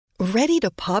Ready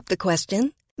to pop the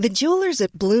question? The jewelers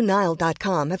at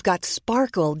BlueNile.com have got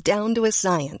sparkle down to a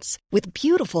science with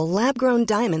beautiful lab-grown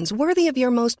diamonds worthy of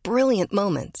your most brilliant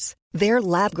moments. Their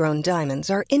lab-grown diamonds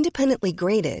are independently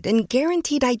graded and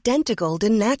guaranteed identical to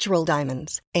natural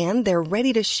diamonds, and they're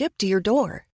ready to ship to your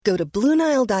door. Go to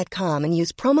BlueNile.com and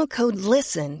use promo code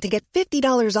LISTEN to get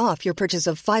 $50 off your purchase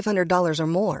of $500 or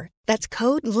more. That's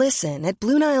code LISTEN at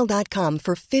BlueNile.com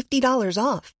for $50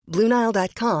 off.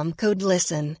 BlueNile.com, code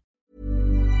LISTEN.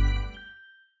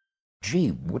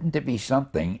 Gee, wouldn't it be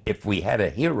something if we had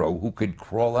a hero who could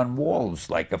crawl on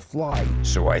walls like a fly?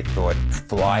 So I thought,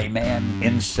 Fly Man,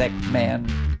 Insect Man?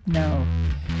 No.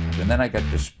 And then I got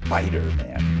to Spider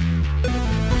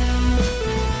Man.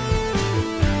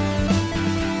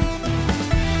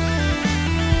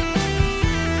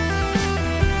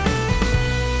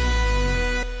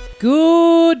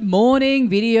 Good morning,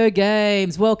 video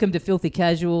games. Welcome to Filthy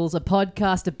Casuals, a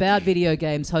podcast about video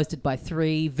games hosted by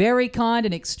three very kind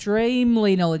and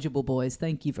extremely knowledgeable boys.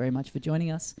 Thank you very much for joining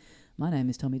us. My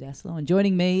name is Tommy Daslow, and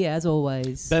joining me, as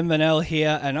always... Ben Vanel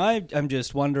here, and I am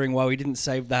just wondering why we didn't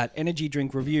save that energy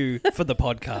drink review for the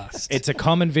podcast. It's a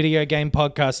common video game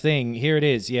podcast thing. Here it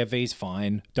is. Yeah, V's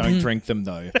fine. Don't drink them,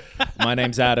 though. My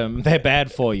name's Adam. They're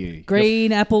bad for you.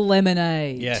 Green apple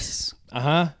lemonade. Yes.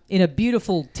 Uh-huh. In a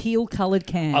beautiful teal-coloured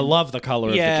can. I love the colour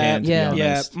of the can, to be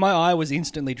honest. My eye was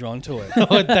instantly drawn to it.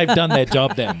 Oh, they've done their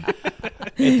job then.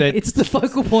 It's the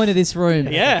focal point of this room.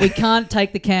 Yeah. We can't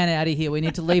take the can out of here. We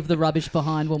need to leave the rubbish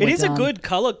behind when we're done. It is a good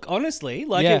colour, honestly.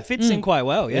 Like, Yeah. it fits in quite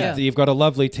well, yeah. You've got a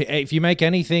lovely... if you make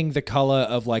anything the colour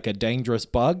of like a dangerous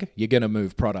bug, you're going to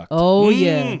move product. Oh,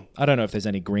 yeah. I don't know if there's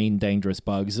any green dangerous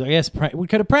bugs. I guess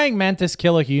could a praying mantis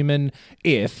kill a human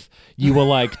if you were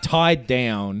like tied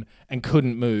down and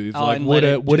couldn't move? Like,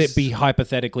 would it be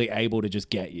hypothetically able to just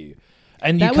get you?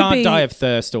 And you can't die of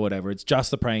thirst or whatever. It's just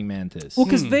the praying mantis. Well,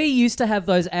 because V used to have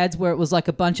those ads where it was like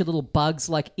a bunch of little bugs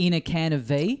like in a can of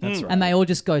V. That's right. And they all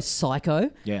just go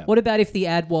psycho. Yeah. What about if the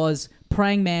ad was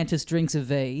praying mantis drinks a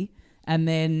V and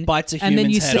then... Bites a and then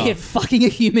you human's head see it off. fucking a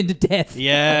human to death.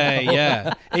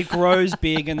 Yeah. It grows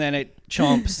big and then it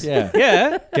chomps. Yeah.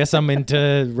 Yeah. Guess I'm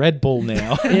into Red Bull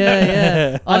now.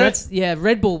 Yeah. Oh,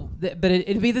 Red Bull, but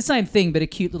it'd be the same thing, but a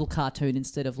cute little cartoon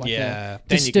instead of like Yeah. a Then you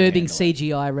can disturbing handle it.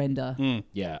 CGI render.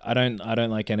 Yeah, I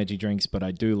don't like energy drinks, but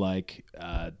I do like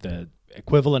the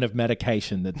equivalent of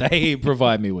medication that they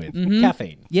provide me with,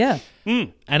 caffeine. Yeah.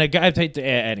 And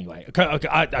anyway,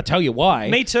 I tell you why.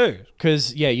 Me too.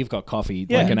 Because, you've got coffee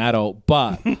like an adult,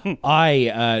 but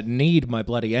I need my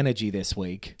bloody energy this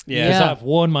week. Yeah. Because Yeah. I've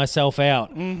worn myself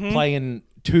out playing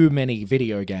too many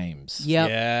video games. Yep.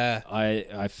 Yeah.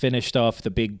 I finished off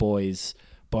the big boys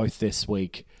both this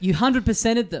week. You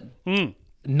 100%ed them.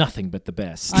 Nothing but the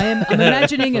best. I'm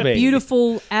imagining a For me.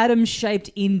 beautiful atom-shaped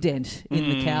indent in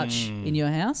the couch in your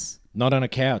house. Not on a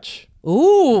couch.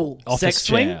 Ooh. Office Sex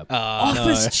swing? chair.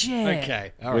 Office chair.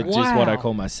 Okay. All right. Which is what I Wow.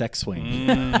 call my sex swing.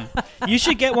 You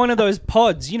should get one of those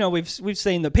pods. You know, we've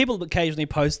seen that people occasionally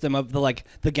post them of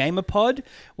the gamer pod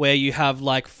where you have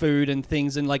like food and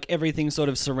things and like everything sort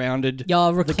of surrounded Yeah,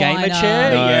 the gamer recliner.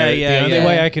 chair. No, Yeah. the only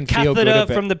way I can feel good Catheter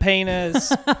about from the penis,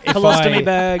 If colostomy I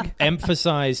bag.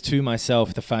 emphasize to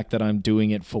myself the fact that I'm doing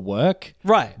it for work,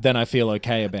 Right. then I feel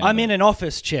okay about it. I'm in an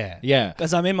office chair. Yeah.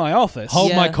 Because I'm in my office.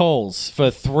 Hold my Yeah. calls for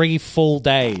 3 full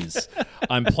days.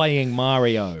 I'm playing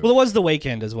Mario. Well, it was the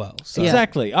weekend as well. So. Yeah.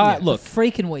 Exactly. Look,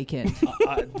 Freaking weekend.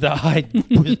 I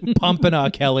was pumping R.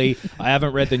 Kelly. I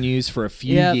haven't read the news for a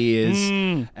few Yep. years,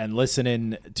 and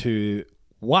listening to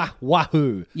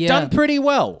Wahoo. Yeah. Done pretty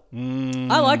well.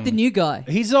 I like the new guy.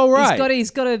 He's all right.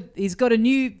 He's got a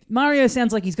new Mario.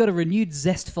 Sounds like he's got a renewed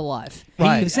zest for life.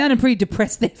 Right. He sounded pretty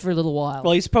depressed there for a little while.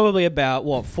 Well, he's probably about,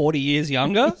 40 years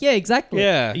younger? yeah, exactly.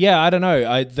 Yeah. Yeah, I don't know.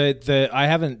 I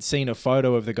haven't seen a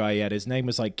photo of the guy yet. His name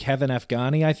was like Kevin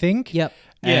Afghani, I think. Yep.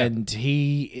 Yeah. And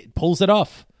he pulls it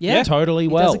off. Yeah. Totally He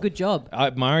well. does a good job.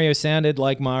 Mario sounded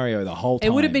like Mario the whole time.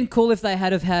 It would have been cool if they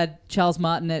had Charles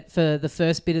Martinet for the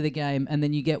first bit of the game, and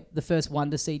then you get the first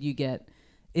wonder seed you get.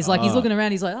 It's like he's looking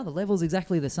around, he's like, oh, the level's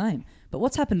exactly the same. But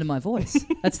what's happened to my voice?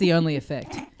 That's the only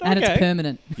effect. And it's Okay.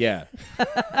 permanent. Yeah.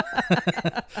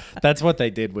 That's what they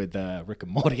did with Rick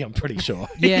and Morty, I'm pretty sure.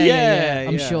 Yeah.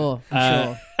 I'm yeah. sure.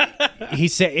 He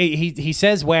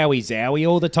says wowie zowie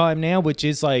all the time now, which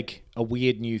is like a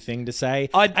weird new thing to say.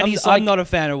 I'm not a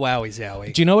fan of Wowie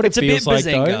Zowie. Do you know what it feels like,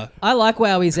 though? I like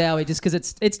Wowie Zowie just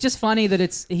because it's just funny that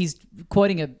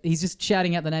he's just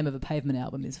shouting out the name of a Pavement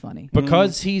album is funny.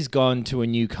 Because he's gone to a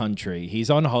new country. He's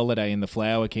on holiday in the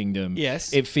Flower Kingdom.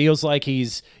 Yes. It feels like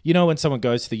he's, when someone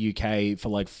goes to the UK for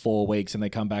like 4 weeks and they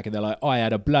come back and they're like, I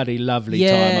had a bloody lovely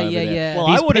time over there. Yeah. Well,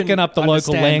 he's I wouldn't picking up the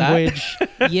local understand that. language.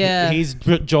 Yeah. He's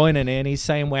joining in. He's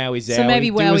saying Wowie Zowie. So maybe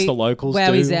do as the Wowie locals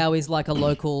Wowie do. Zowie is like a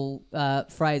local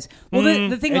phrase. Well,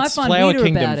 the thing I It's find Flower weirder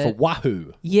Kingdom about for it...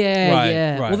 Wahoo. Yeah, Right,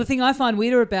 yeah. right. Well, the thing I find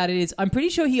weirder about it is I'm pretty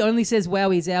sure he only says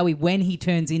Wowie Zowie when he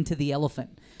turns into the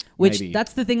elephant. Which Maybe.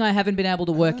 that's the thing I haven't been able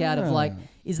to work out of like,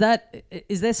 is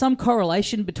there some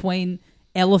correlation between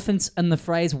elephants and the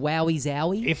phrase Wowie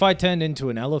Zowie? If I turned into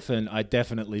an elephant, I'd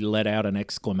definitely let out an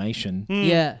exclamation.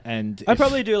 Yeah. And I'd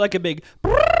probably do like a big...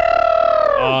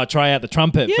 try out the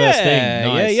trumpet first thing.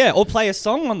 Nice. Yeah. Or play a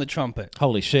song on the trumpet.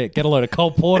 Holy shit, get a load of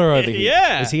Cole Porter over here.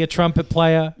 Yeah. Is he a trumpet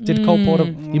player? Did Cole Porter...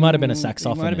 He might have been a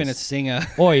saxophonist. He might have been a singer.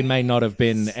 Or he may not have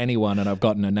been anyone and I've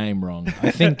gotten a name wrong.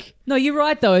 I think... No, you're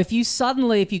right though. If you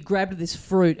grabbed this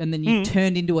fruit and then you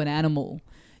turned into an animal,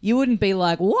 you wouldn't be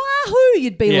like, wahoo!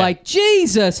 You'd be like,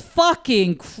 Jesus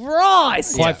fucking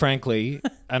Christ! Quite frankly,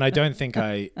 and I don't think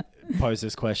I posed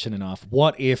this question enough,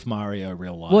 what if Mario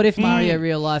real life? What if Mario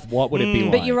real life? What would it be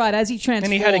like? But you're right, as he transforms...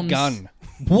 And he had a gun.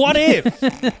 What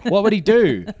if? What would he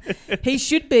do? He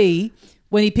should be,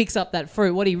 when he picks up that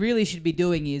fruit, what he really should be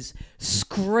doing is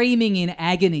screaming in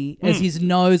agony as his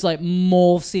nose like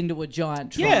morphs into a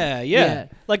giant trunk. Yeah.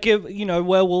 Like a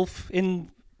werewolf in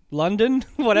London,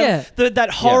 whatever. Yeah.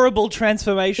 That horrible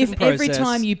transformation If process. every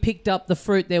time you picked up the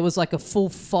fruit, there was like a full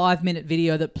 5-minute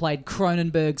video that played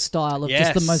Cronenberg style of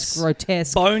just the most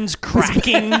grotesque. bones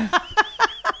cracking.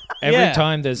 Every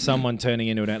time there's someone turning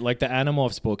into an... Like the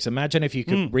Animorphs books, imagine if you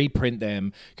could reprint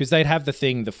them, because they'd have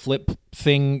the flip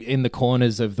thing in the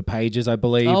corners of the pages, I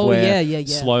believe, Oh, where yeah.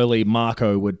 slowly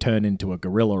Marco would turn into a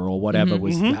gorilla or whatever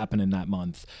was happening that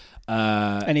month.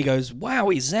 And he goes,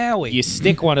 Wowie Zowie. You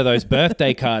stick one of those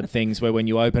birthday card things where when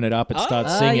you open it up, it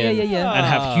starts singing yeah. and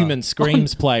have human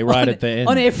screams play right at the end.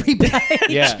 On every page.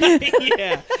 Yeah.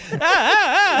 Yeah.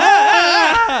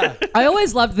 I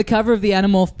always loved the cover of the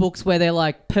Animorph books where they're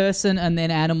like person and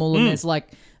then animal and there's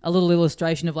like a little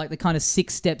illustration of like the kind of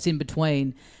 6 steps in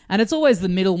between. And it's always the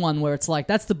middle one where it's like,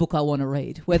 that's the book I want to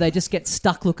read, where they just get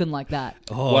stuck looking like that.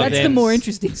 That's the more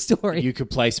interesting story. You could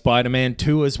play Spider-Man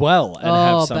 2 as well and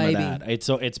have some baby. of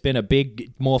that. It's been a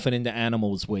big morphing into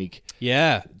animals week.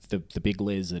 Yeah. The big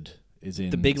lizard is in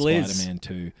The big Liz. Spider-Man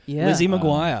 2. Yeah. Lizzie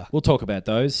McGuire. We'll talk about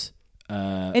those.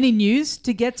 Any news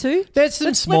to get to? There's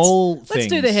some small things. Let's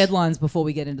do the headlines before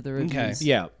we get into the reviews. Okay.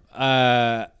 Yeah.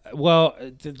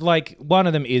 Like one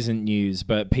of them isn't news,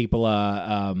 but people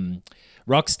are...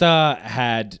 Rockstar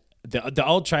had... The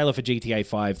old trailer for GTA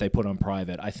 5 they put on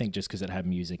private, I think just because it had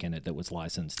music in it that was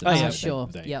licensed. Oh, yeah, So sure.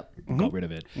 They Yep. got rid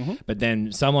of it. But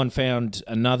then someone found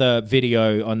another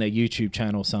video on their YouTube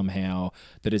channel somehow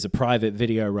that is a private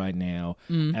video right now.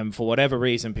 And for whatever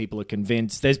reason, people are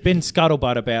convinced. There's been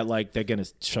scuttlebutt about like they're going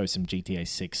to show some GTA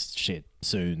 6 shit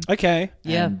soon. Okay.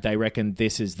 Yeah. And they reckon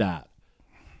this is that.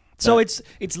 So it's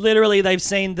literally they've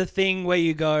seen the thing where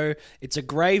you go, it's a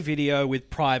grey video with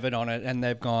private on it, and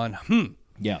they've gone,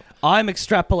 Yeah. I'm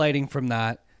extrapolating from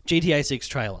that GTA 6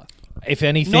 trailer. If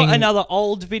anything... Not another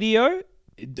old video.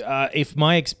 If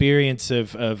my experience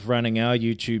of running our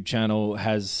YouTube channel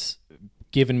has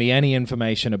given me any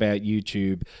information about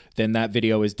YouTube, then that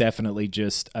video is definitely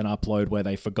just an upload where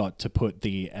they forgot to put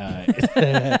the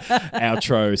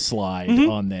outro slide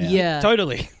on there. Yeah.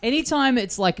 Totally. Anytime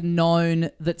it's like known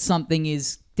that something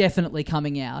is definitely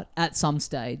coming out at some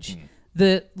stage,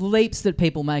 the leaps that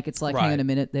people make, it's like, hang Right. on a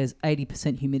minute, there's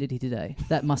 80% humidity today.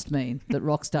 That must mean that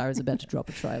Rockstar is about to drop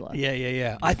a trailer.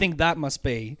 Yeah. I think that must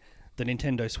be the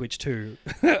Nintendo Switch 2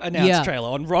 announced trailer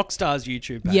on Rockstar's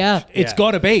YouTube page. Yeah. It's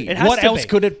got to be. It has What to else be.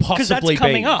 could it 'Cause possibly that's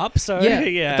coming be? up, so Yeah.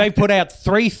 yeah. They've put out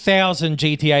 3,000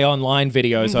 GTA Online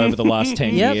videos over the last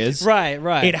 10 Yep. years.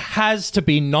 Right. It has to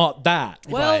be not that.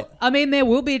 Well, Right. I mean, there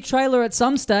will be a trailer at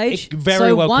some stage. It very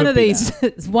so well one could of be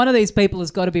these, one of these people has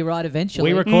got to be right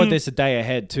eventually. We record this a day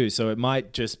ahead too, so it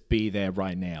might just be there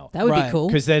right now. That would be Right. cool.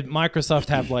 Because Microsoft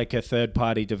have like a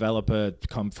third-party developer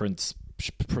conference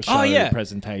show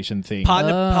presentation thing.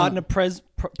 Partner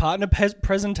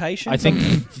presentation. I think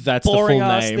that's the full boring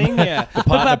ass name. thing. Yeah, The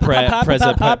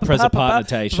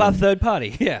partnertation. About third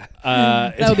party. Yeah,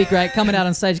 That would be great. Coming out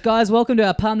on stage, guys. Welcome to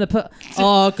our partner.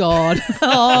 Oh God.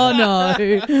 Oh no.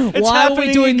 Why are we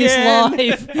happening doing again.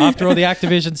 this live? After all the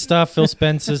Activision stuff, Phil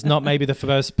Spencer's not maybe the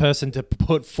first person to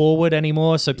put forward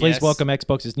anymore. So please Yes. welcome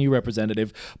Xbox's new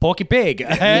representative, Porky Pig.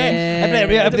 Yeah.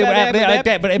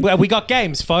 We got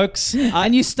games, folks.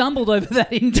 And you stumbled over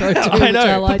that intro too. I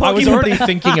know. Which I was already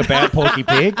thinking about Porky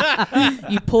Pig.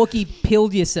 You porky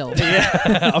pilled yourself.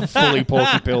 I'm fully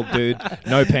Porky Pilled, dude.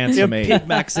 No pants for me. pig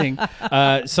maxing.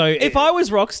 So If I was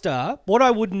Rockstar, what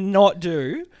I would not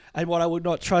do and what I would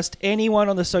not trust anyone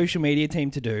on the social media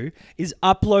team to do is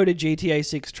upload a GTA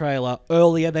 6 trailer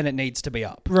earlier than it needs to be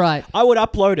up. Right. I would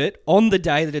upload it on the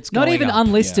day that it's Not going even up.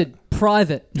 unlisted.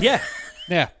 Private. Yeah.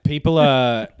 Yeah. people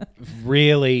are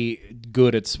really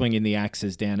good at swinging the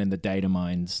axes down in the data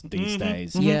mines these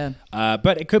days. Yeah.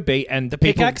 But it could be. And the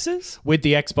people, Pickaxes? with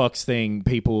the Xbox thing,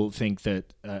 people think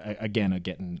that, again, are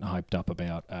getting hyped up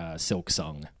about Silk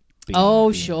Song.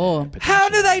 Oh, sure. How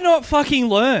do they not fucking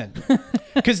learn?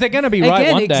 Because they're going to be right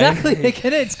Again, one day. exactly.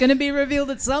 It's going to be revealed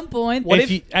at some point.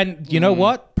 And you know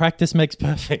what? Practice makes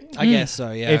perfect. I guess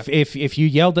so, yeah. If you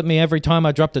yelled at me every time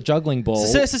I dropped a juggling ball,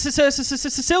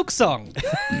 Silk Song.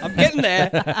 I'm getting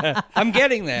there. I'm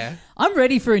getting there. I'm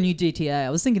ready for a new GTA. I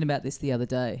was thinking about this the other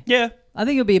day. Yeah. I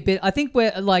think it'll be a bit. I think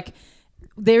we're like.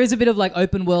 There is a bit of like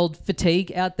open world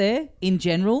fatigue out there in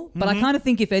general, but I kind of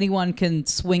think if anyone can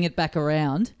swing it back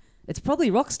around, it's probably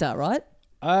Rockstar, right?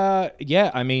 yeah.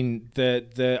 I mean,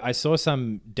 I saw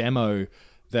some demo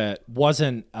that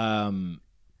wasn't a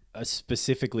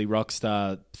specifically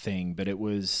Rockstar thing, but it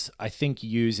was, I think,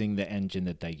 using the engine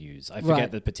that they use. I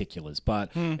forget the particulars, but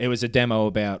it was a demo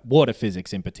about water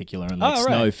physics in particular and like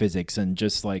snow physics and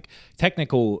just like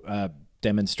technical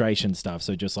demonstration stuff.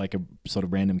 So just like a sort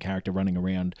of random character running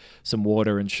around some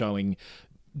water and showing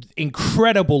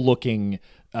incredible looking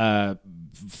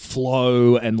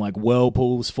flow and like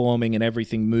whirlpools forming and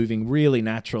everything moving really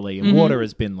naturally. And water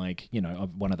has been like, you know,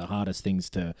 one of the hardest things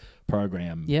to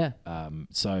program. Yeah.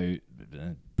 So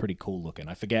pretty cool looking.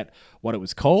 I forget what it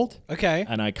was called. Okay.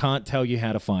 And I can't tell you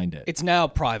how to find it. It's now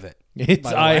private. It's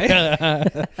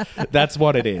that's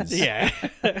what it is. Yeah.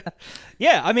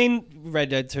 Yeah, I mean, Red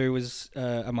Dead 2 was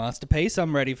a masterpiece.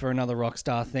 I'm ready for another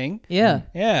Rockstar thing. Yeah.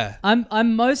 Yeah.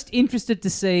 I'm most interested to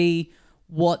see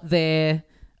what their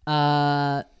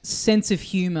sense of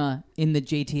humor in the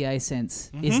GTA sense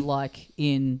is like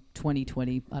in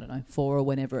 2020, I don't know, 4 or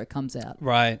whenever it comes out.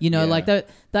 Right. You know, Yeah. like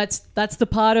that's the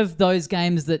part of those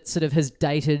games that sort of has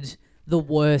dated the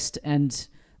worst and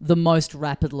the most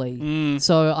rapidly.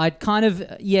 So I'd kind of,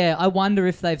 I wonder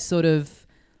if they've sort of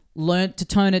learnt to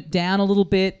tone it down a little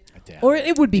bit. Or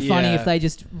it would be funny Yeah. if they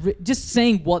just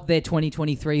seeing what their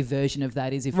 2023 version of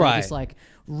that is, if they Right. just like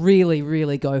really,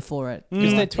 really go for it.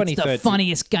 Because their It's the 2013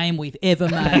 funniest game we've ever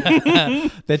made.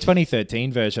 their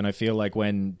 2013 version, I feel like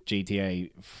when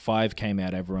GTA 5 came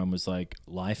out, everyone was like,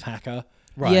 life hacker.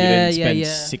 Right. Yeah, You didn't yeah,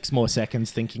 spend 6 more seconds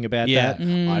thinking about Yeah. that.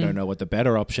 I don't know what the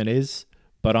better option is,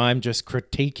 but I'm just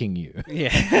critiquing you.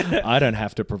 Yeah. I don't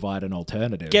have to provide an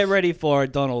alternative. Get ready for a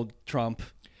Donald Trump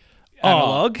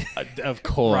analog. Of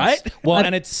course. Right? Well,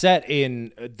 and it's set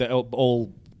in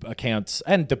all accounts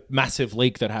and the massive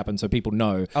leak that happened so people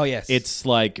know. Oh, yes. It's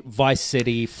like Vice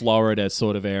City, Florida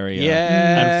sort of area. Yes.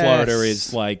 And Florida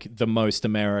is like the most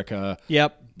America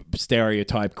Yep.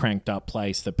 stereotype cranked up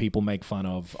place that people make fun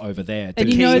of over there. And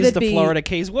The you know Keys, there'd the be- Florida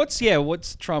Keys.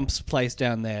 What's Trump's place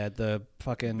down there? The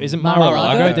fucking... Isn't Mar-a-Lago?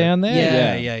 Mar-a-Lago down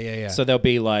there? Yeah. So there'll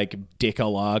be like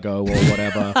Dick-a-Lago or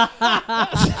whatever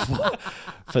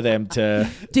for them to...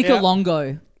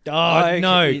 Dickalongo. Oh,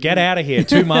 no, get out of here.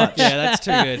 Too much. Yeah, that's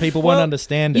too good. People won't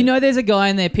understand it. You know, there's a guy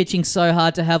in there pitching so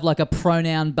hard to have like a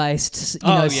pronoun-based,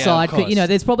 of side. course. You know,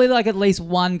 there's probably like at least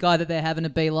one guy that they're having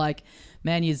to be like,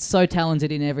 man, you're so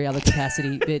talented in every other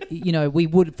capacity, but you know, we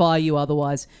would fire you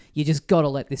otherwise. You just got to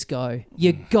let this go.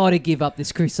 You got to give up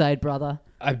this crusade, brother.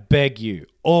 I beg you,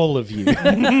 all of you,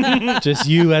 just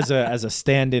you as a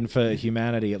stand-in for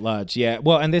humanity at large. Yeah,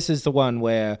 well, and this is the one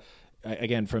where,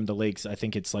 again, from the leaks, I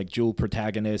think it's like dual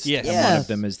protagonist, Yes. and one of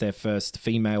them is their first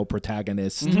female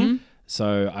protagonist.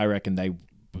 So I reckon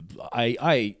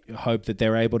I hope that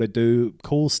they're able to do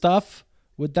cool stuff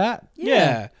with that.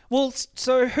 Yeah. Well,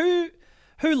 so who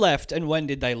left and when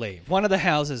did they leave? One of the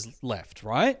houses left,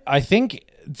 right? I think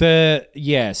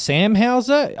Sam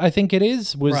Hauser, I think it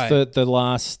is, was Right. the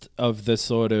last of the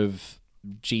sort of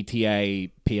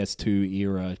GTA PS2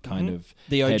 era kind of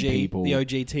The OG, head people. the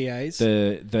OGTAs.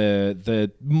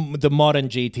 The modern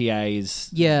GTAs.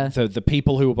 Yeah. The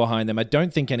people who were behind them. I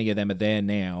don't think any of them are there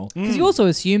now. Because you also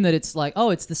assume that it's like, oh,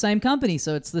 it's the same company,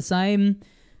 so it's the same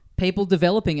people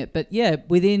developing it. But yeah,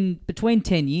 between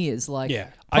 10 years, like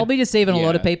probably just even a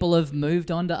lot of people have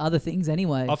moved on to other things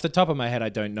anyway. Off the top of my head, I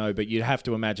don't know, but you'd have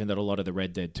to imagine that a lot of the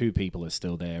Red Dead 2 people are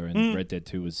still there, and Red Dead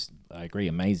 2 was, I agree,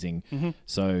 amazing.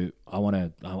 So I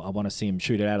want to see him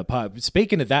shoot it out of the park.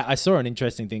 Speaking of that, I saw an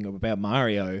interesting thing about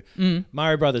Mario.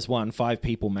 Mario Brothers 1, 5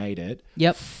 people made it.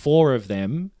 Yep. 4 of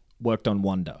them worked on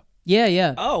Wonder.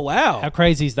 Yeah. Oh, wow. How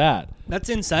crazy is that? That's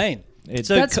insane.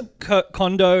 It's-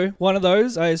 Kondo, one of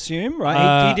those, I assume,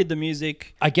 right? He did the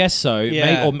music. I guess so.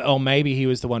 Yeah. Or maybe he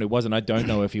was the one who wasn't. I don't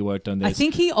know if he worked on this. I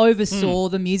think he oversaw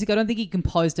the music. I don't think he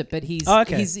composed it, but he's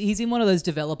okay. he's in one of those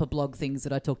developer blog things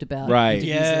that I talked about. Right.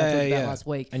 interviews that I talked Yeah. about last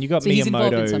week. And you got so he's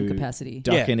involved in Miyamoto some capacity.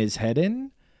 ducking his head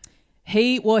in.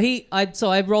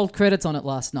 I rolled credits on it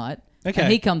last night. Okay.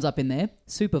 And he comes up in there,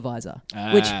 supervisor,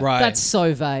 Ah. which Right. that's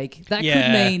so vague. That Yeah.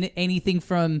 could mean anything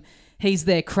from he's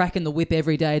there cracking the whip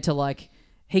every day to like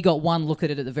he got one look at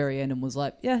it at the very end and was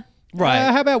like, yeah. Right.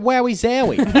 How about Wowie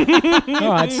Zowie?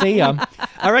 All right, see ya.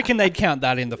 I reckon they'd count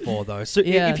that in the 4, though. So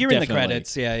Yeah. if you're in the Definitely.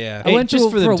 credits, yeah. I went just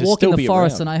for for them a to walk in still the be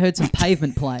forest around. and I heard some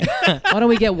pavement playing. Why don't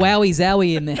we get Wowie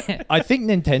Zowie in there? I think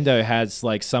Nintendo has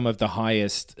like some of the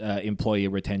highest employee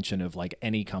retention of like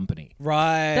any company.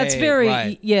 Right. That's very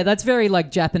right. that's very like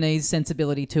Japanese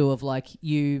sensibility too of like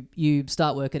you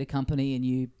start work at a company and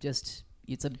you just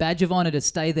it's a badge of honor to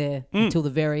stay there until the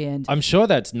very end. I'm sure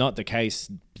that's not the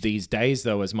case these days,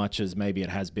 though, as much as maybe it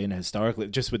has been historically,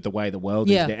 just with the way the world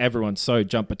Yeah. is. Everyone's so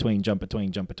jump between.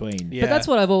 Yeah. But that's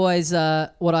what I've always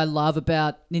what I love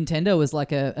about Nintendo as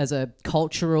like as a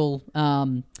cultural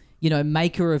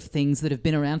maker of things that have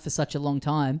been around for such a long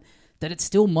time, that it's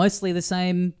still mostly the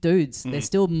same dudes. They're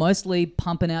still mostly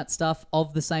pumping out stuff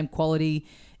of the same quality.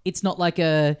 It's not like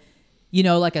a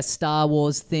Star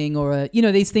Wars thing or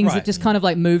these things Right. that just kind of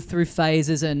like move through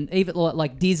phases, and even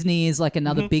like Disney is like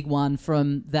another big one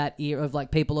from that era of like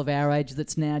people of our age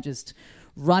that's now just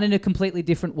run in a completely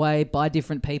different way by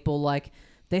different people. Like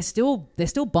they're still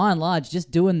by and large just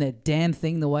doing their damn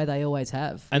thing the way they always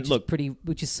have. And look,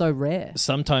 which is so rare.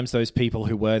 Sometimes those people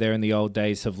who were there in the old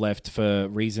days have left for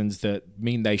reasons that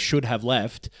mean they should have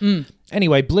left.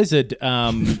 Anyway, Blizzard put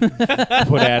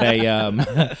out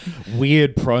a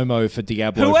weird promo for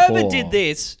Diablo 4. Whoever did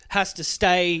this has to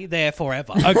stay there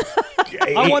forever.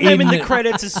 I want them in the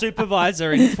credits as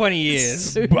supervisor in 20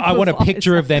 years. I want a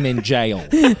picture of them in jail.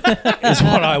 Is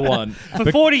what I want. For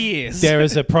 40 years. There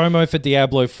is a promo for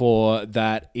Diablo 4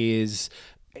 that is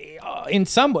in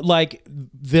some like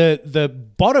the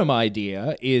bottom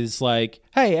idea is like,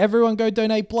 hey, everyone go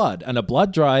donate blood, and a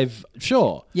blood drive,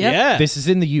 sure. Yep. Yeah. This is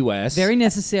in the US. Very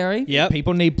necessary. Yep.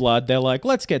 People need blood. They're like,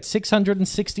 let's get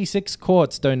 666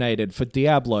 quartz donated for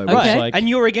Diablo. Right. Which, like, And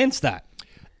you're against that.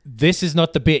 this is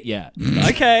not the bit yet.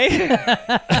 Okay.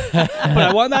 But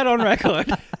I want that on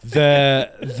record.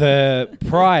 The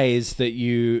prize that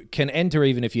you can enter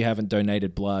even if you haven't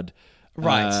donated blood,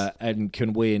 Right. and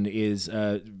can win is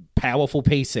a powerful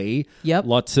PC. Yep.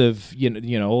 Lots of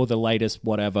all the latest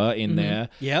whatever in there.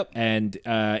 Yep. And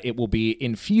it will be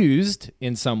infused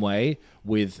in some way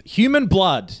with human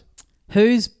blood.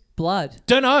 Whose blood?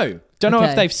 Don't know if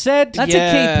Okay. they've said. That's a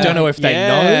key point. Don't know if they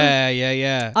know.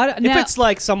 Yeah. Now- If it's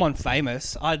like someone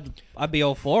famous, I'd be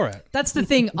all for it. That's the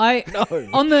thing. I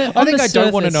don't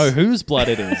want to know whose blood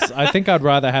it is. I think I'd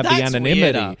rather have the That's anonymity.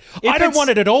 weirder. If I don't it's- want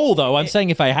it at all, though. I'm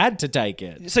saying if I had to take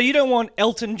it. So you don't want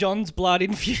Elton John's blood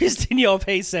infused in your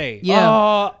PC?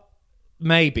 Yeah.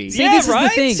 Maybe. See, Yeah, this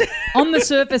right? is the thing. On the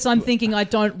surface, I'm thinking I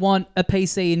don't want a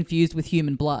PC infused with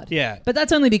human blood. Yeah. But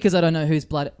that's only because I don't know whose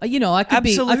blood. I could be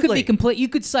Absolutely. complete. You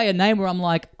could say a name where I'm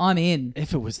like, I'm in.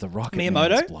 If it was the Rocket Miyamoto?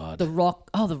 Man's blood. The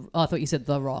Rock. Oh, I thought you said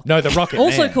The Rock. No, the Rocket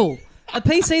Also Man. cool. A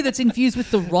PC that's infused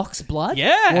with The Rock's blood?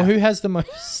 Yeah. Well, who has the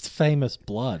most famous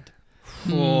blood?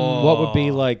 What would be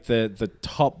like the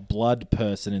top blood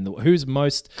person in the who's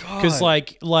most? Because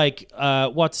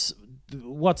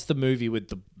what's the movie with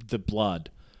the blood?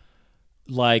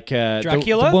 Like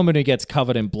Dracula? the woman who gets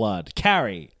covered in blood,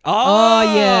 Carrie. Oh,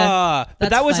 yeah. But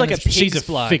That's that was like a famous. pig's She's a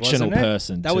blood, fictional wasn't it?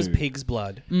 person, That was too. pig's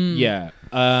blood. Yeah,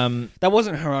 That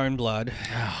wasn't her own blood.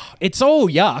 it's all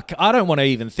yuck. I don't want to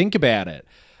even think about it,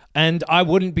 and I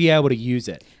wouldn't be able to use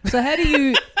it. So how do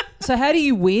you So how do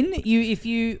you win? If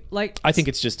you like, I think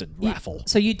it's just a raffle.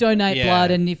 So you donate Yeah.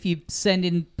 blood, and if you send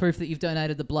in proof that you've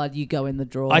donated the blood, you go in the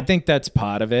draw. I think that's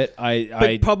part of it.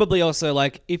 But probably also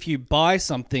like if you buy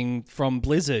something from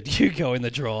Blizzard, you go in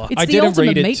the draw. It's I the didn't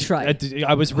ultimate read meat it. tray.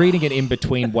 I was reading it in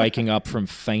between waking up from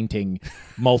fainting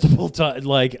multiple times.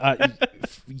 Like,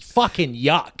 fucking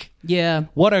yuck. Yeah.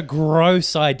 What a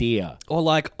gross idea. Or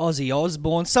like Ozzy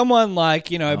Osbourne, someone like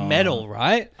metal,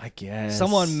 right? I guess.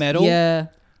 Someone metal. Yeah.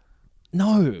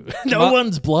 No. No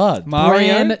one's blood.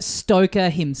 Mario. Bram Stoker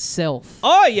himself.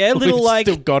 Oh yeah, little We've like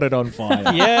still got it on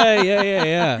fire.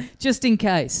 yeah. Just in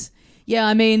case. Yeah,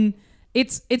 I mean,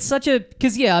 it's such a...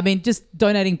 Because, yeah, I mean, just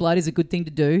donating blood is a good thing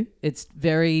to do. It's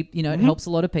very, it helps a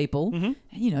lot of people. And,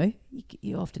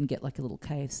 you often get like a little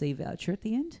KFC voucher at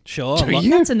the end. Sure. Do Like,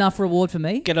 you? That's enough reward for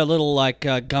me. get a little like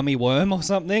gummy worm or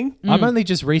something. I'm only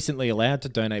just recently allowed to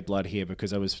donate blood here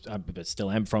because I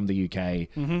still am from the UK,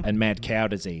 and mad cow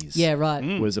disease. Yeah,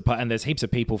 right. Was a part, and there's heaps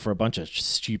of people for a bunch of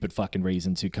stupid fucking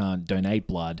reasons who can't donate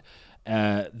blood.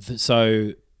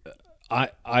 So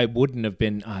I wouldn't have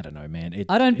been. I don't know, man.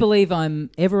 I don't believe I'm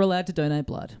ever allowed to donate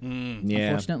blood, Yeah.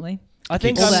 unfortunately. I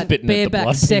think Keep All I'm, that spitting at the bareback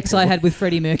blood sex people. I had with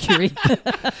Freddie Mercury.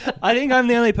 I think I'm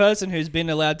the only person who's been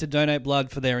allowed to donate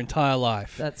blood for their entire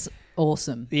life. That's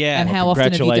awesome. Yeah. And Well, how often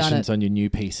have you done Congratulations it? on your new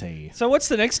PC. So what's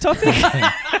the next topic?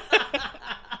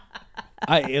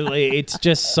 It's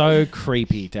just so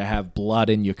creepy to have blood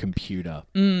in your computer.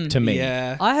 To me,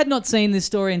 yeah. I had not seen this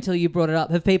story until you brought it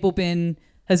up.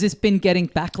 Has this been getting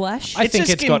backlash? I It's think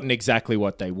just it's been- gotten exactly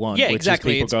what they want. Yeah, which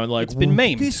exactly. Is people It's- going like, it's been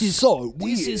memed. This is so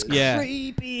weird. This is Yeah.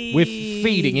 creepy. We're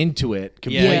feeding into it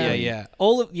completely. Yeah.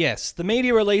 Yes, the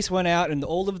media release went out, and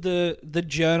all of the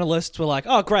journalists were like,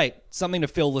 "Oh, great, something to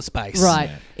fill the space." Right.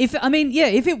 If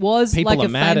it was People like are a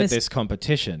mad famous... at this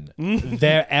competition.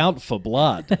 They're out for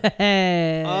blood.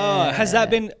 Oh, has that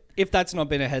been? If that's not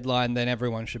been a headline, then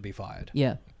everyone should be fired.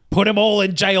 Yeah. Put them all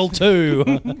in jail too.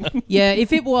 Yeah,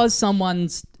 if it was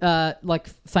someone's like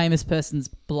famous person's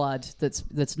blood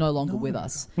that's no longer with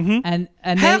us, and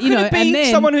How then could it be and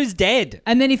then someone who's dead?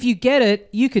 and then if you get it,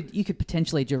 you could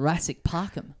potentially Jurassic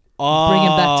Park him, bring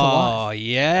him back to life. Oh,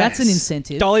 yeah. That's an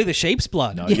incentive. Dolly the sheep's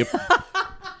blood. No, you're-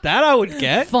 That I would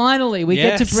get. Finally, we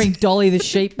get to Yes. bring Dolly the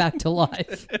sheep back to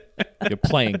life. You're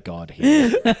playing God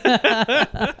here.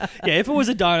 Yeah, if it was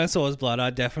a dinosaur's blood,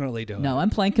 I'd definitely do it. No, I'm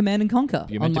playing Command and Conquer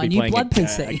You're on meant to my be new playing Blood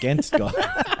PC. against God.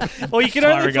 Or you can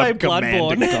only play Firing up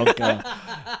Command Bloodborne. and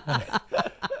Conquer.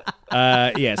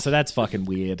 Yeah, so that's fucking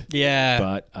weird. Yeah.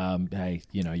 But hey,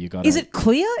 you got. Is it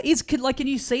clear? Can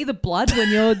you see the blood when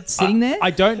you're sitting there?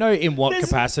 I don't know in what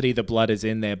capacity the blood is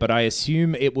in there, but I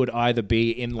assume it would either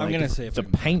be in like gonna see if the I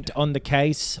can paint on the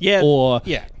case, Yeah, or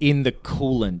yeah. in the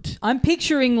coolant. I'm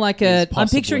picturing I'm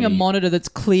picturing a possibly- monitor that's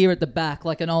clear at the back,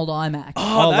 like an old iMac.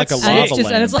 Oh, like that's a and lava it's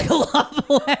lamp. and it's like a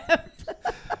lava lamp.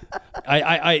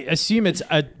 I assume it's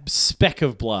a speck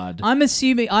of blood. I'm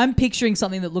picturing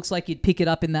something that looks like you'd pick it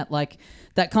up in that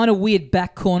kind of weird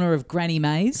back corner of Granny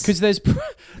Maze. Because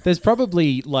there's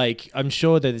probably like I'm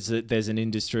sure there's an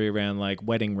industry around like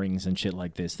wedding rings and shit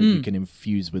like this that you can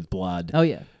infuse with blood. Oh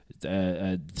yeah.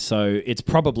 So it's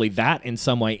probably that in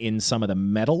some way in some of the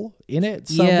metal in it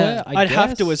somewhere. Yeah. I I'd have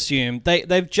guess. to assume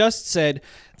they've just said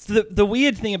the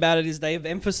weird thing about it is they've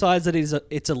emphasized that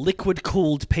it's a liquid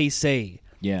cooled PC.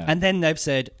 Yeah. And then they've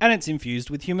said, and it's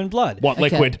infused with human blood. What Okay.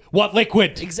 liquid? What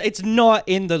liquid? It's not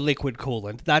in the liquid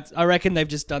coolant. I reckon they've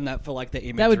just done that for like the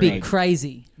imagery. That would be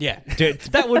crazy. Yeah. Dude.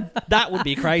 that would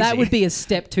be crazy. That would be a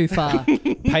step too far.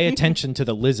 Pay attention to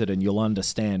the lizard and you'll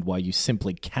understand why you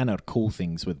simply cannot cool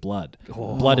things with blood.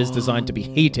 Blood is designed to be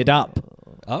heated up.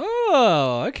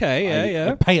 Oh, okay.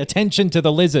 Yeah. Pay attention to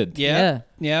the lizard. Yeah.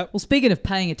 Well, speaking of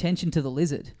paying attention to the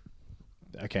lizard,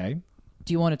 Okay.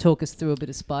 do you want to talk us through a bit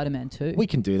of Spider-Man 2? We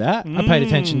can do that. I paid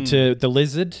attention to the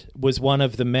lizard was one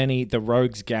of the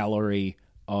rogues gallery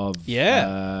of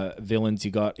villains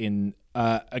you got in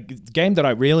a game that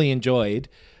I really enjoyed.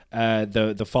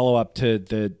 The follow up to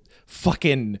the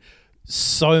fucking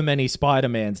so many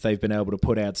Spider-Mans they've been able to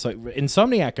put out. So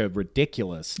Insomniac are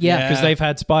ridiculous. Yeah. Because they've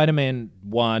had Spider-Man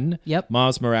 1, Yep.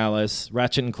 Miles Morales,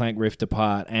 Ratchet and Clank Rift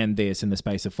Apart, and this in the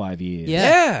space of 5 years. Yeah.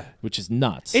 Yeah. Which is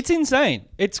nuts. It's insane.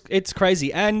 It's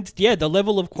crazy. And yeah, the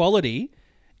level of quality,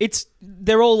 it's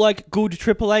they're all like good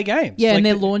AAA games. Yeah, like and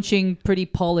they're launching pretty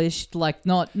polished, like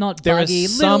not There buggy. are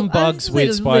some bugs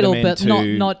with Spider-Man but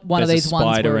 2. not one of There's these a ones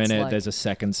spider where in it's it. like, There's a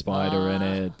second spider in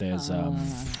it. There's I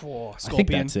think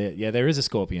Scorpion. that's it. Yeah, there is a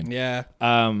scorpion. Yeah.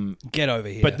 Get over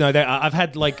here. But no, I've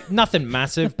had like nothing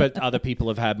massive, but other people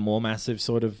have had more massive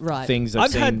sort of Right. things.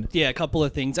 I've seen. had a couple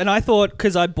of things, and I thought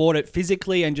because I bought it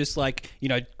physically and just like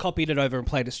copied it over and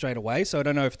played it straight away. So I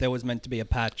don't know if there was meant to be a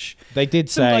patch. They did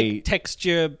Some say like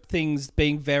texture things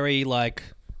being very like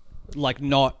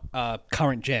not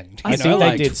current gen. I I saw, think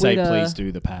like, they did say Twitter- please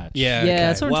do the patch. Yeah. Yeah, I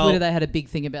okay. saw on Well, Twitter they had a big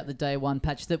thing about the day one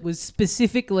patch that was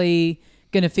specifically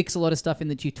going to fix a lot of stuff in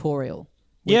the tutorial.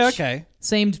 Yeah. which Okay.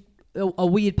 Seemed a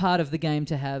weird part of the game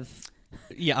to have.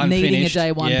 Yeah. needing a Unfinished.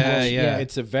 day one Yeah. patch, Yeah. yeah.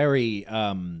 It's a very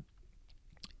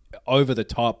over the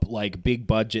top, like big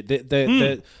budget.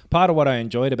 The part of what I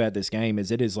enjoyed about this game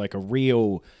is it is like a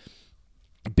real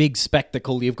big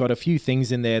spectacle. You've got a few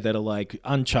things in there that are like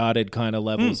Uncharted kind of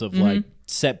levels of like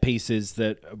set pieces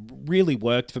that really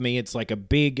worked for me. It's like a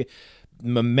big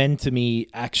momentum-y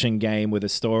action game with a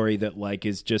story that like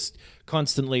is just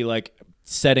constantly like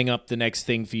setting up the next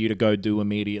thing for you to go do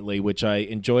immediately, which I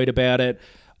enjoyed about it.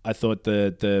 I thought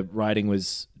the writing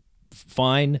was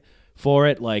fine for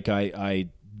it. Like I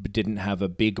didn't have a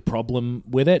big problem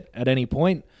with it at any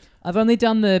point. I've only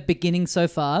done the beginning so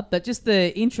far, but just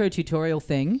the intro tutorial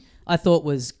thing I thought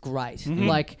was great.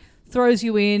 Like throws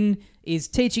you in, is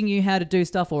teaching you how to do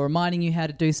stuff or reminding you how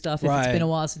to do stuff if it's Right. been a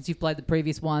while since you've played the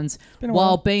previous ones, a while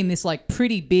while. being this like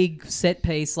pretty big set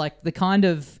piece, like the kind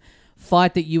of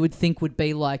fight that you would think would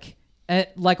be like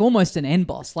almost an end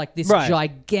boss, like this Right.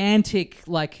 gigantic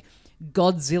like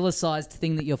Godzilla-sized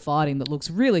thing that you're fighting that looks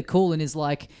really cool and is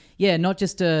like, yeah, not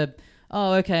just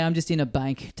oh, okay, I'm just in a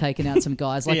bank taking out some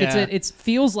guys. Like Yeah. it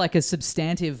feels like a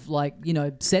substantive, like,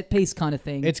 set piece kind of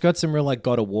thing. It's got some real like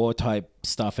God of War type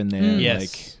stuff in there.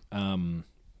 Yes. Like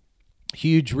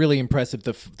huge, really impressive.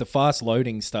 The fast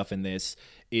loading stuff in this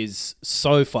is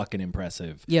so fucking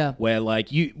impressive. Yeah. Where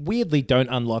like you weirdly don't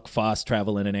unlock fast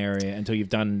travel in an area until you've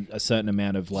done a certain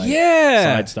amount of like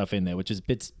Yeah. side stuff in there, which is a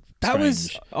bit That strange.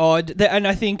 was odd. And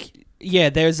I think,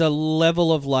 there's a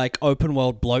level of like open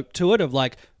world bloat to it of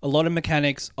like a lot of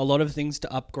mechanics, a lot of things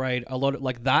to upgrade, a lot of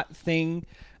like that thing.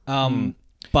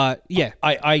 But yeah,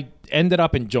 I ended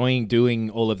up enjoying doing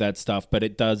all of that stuff, but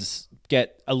it does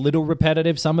get a little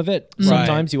repetitive, some of it.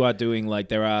 Sometimes you are doing like,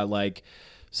 there are like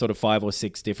sort of 5 or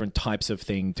 6 different types of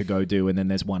thing to go do, and then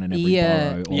there's one in every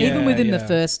burrow. Or Even within the yeah.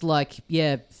 first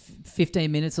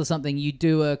 15 minutes or something, you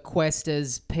do a quest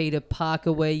as Peter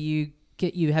Parker where you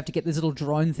have to get this little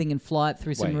drone thing and fly it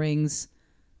through some Wait. rings.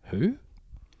 Who?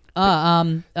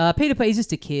 Peter Parker, he's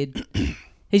just a kid.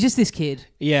 He's just this kid.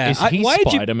 yeah. Is he why did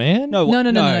you- Spider-Man? No,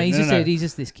 No. He's no. he's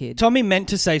just this kid. Tommy meant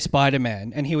to say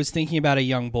Spider-Man, and he was thinking about a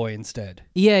young boy instead.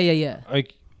 Yeah.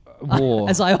 Like, war.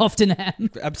 As I often am.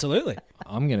 Absolutely.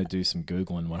 I'm going to do some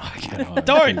Googling when I get home.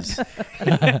 Don't. 'cause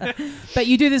But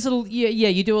you do this little,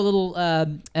 you do a little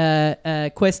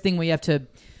quest thing where you have to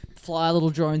fly a little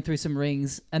drone through some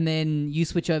rings, and then you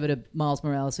switch over to Miles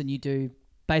Morales and you do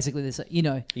basically this,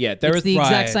 Yeah, there it's is the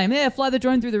exact right. same. Yeah, fly the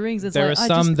drone through the rings. It's There like, are I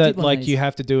some just that did one of like these. you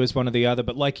have to do as one or the other,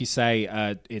 but like you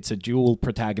say, it's a dual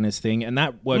protagonist thing, and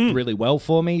that worked really well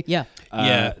for me. Yeah.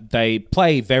 Yeah. They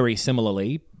play very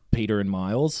similarly, Peter and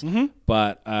Miles,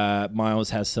 but Miles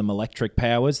has some electric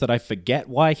powers that I forget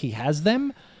why he has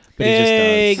them, but he just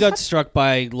does. He got struck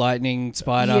by lightning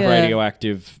spider. Yeah.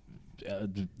 radioactive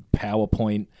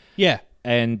PowerPoint. Yeah.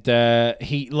 And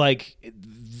he like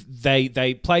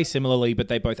they play similarly, but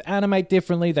they both animate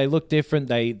differently. They look different.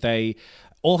 They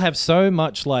all have so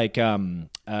much like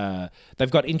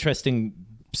they've got interesting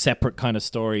separate kind of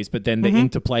stories, but then the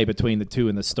interplay between the two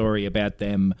and the story about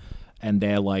them and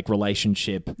their like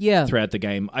relationship throughout the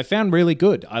game, I found really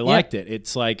good. I liked it.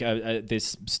 It's like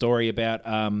this story about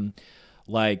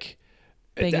like.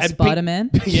 Being a and Spider-Man.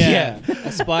 Yeah.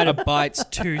 A spider bites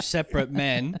 2 separate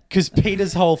men. Because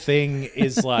Peter's whole thing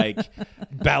is like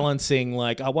balancing,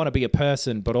 like, I want to be a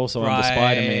person, but also I'm the Right.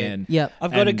 Spider-Man. Yep.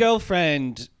 I've got a And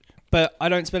girlfriend, but I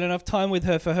don't spend enough time with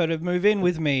her for her to move in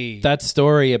with me. that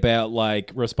story about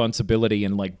like responsibility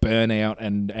and like burnout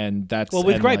and that's Well,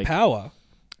 with and, great like, power.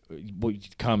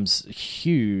 comes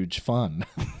huge fun.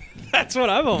 That's what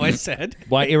I've always said.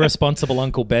 My irresponsible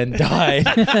Uncle Ben died.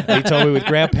 He told me with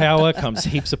great power comes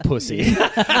heaps of pussy.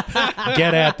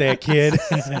 Get out there, kid.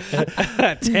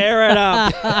 Tear it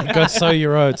up. Go sow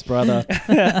your oats, brother.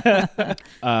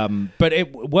 But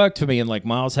it worked for me, and like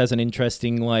Miles has an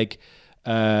interesting like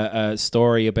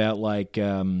story about like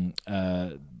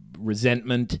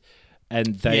resentment,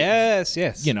 and they Yes.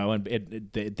 and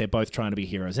they're both trying to be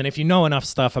heroes. And if you know enough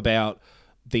stuff about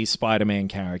these Spider-Man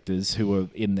characters who are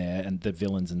in there and the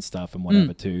villains and stuff and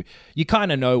whatever too, you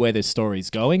kind of know where this story's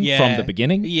going from the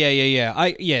beginning.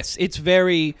 Yeah. Yes, it's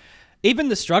very... Even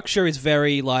the structure is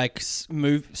very like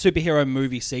superhero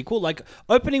movie sequel. Like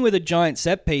opening with a giant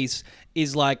set piece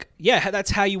is like, that's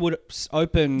how you would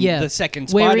open the second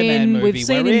Spider-Man movie. We've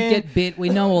seen him get bit. We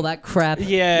know all that crap.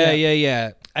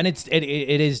 Yeah. And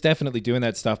it is definitely doing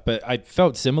that stuff, but I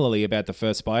felt similarly about the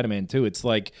first Spider-Man too. It's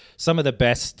like some of the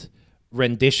best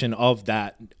rendition of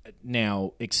that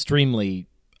now extremely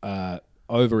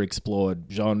overexplored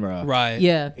genre. Right.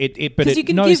 Yeah. But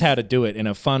it knows how to do it in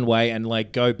a fun way and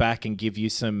like go back and give you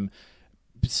some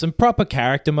proper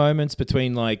character moments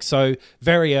between like, so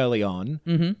very early on,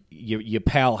 your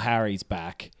pal Harry's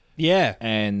back. Yeah.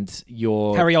 And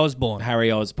your Harry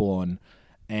Osborn.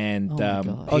 And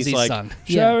Ozzy's he's like, son.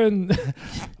 Sharon,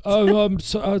 I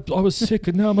was sick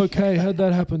and now I'm okay. How'd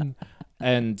that happen?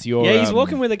 And you're... Yeah, he's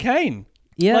walking with a cane.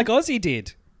 Yeah. Like Ozzy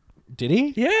did. Did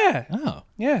he? Yeah. Oh.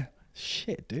 Yeah.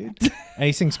 Shit, dude. And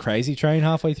he sings Crazy Train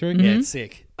halfway through. Yeah, it's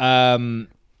sick. And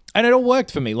it all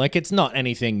worked for me. Like, it's not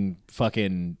anything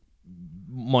fucking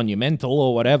monumental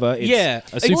or whatever. It's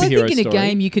a superhero I think in story. a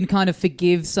game you can kind of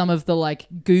forgive some of the like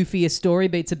goofier story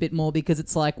beats a bit more because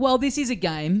it's like, well, this is a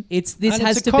game. This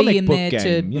has to be in there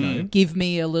to give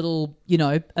me a little,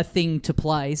 a thing to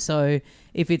play. So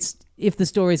if the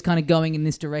story is kind of going in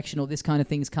this direction or this kind of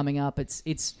thing's coming up,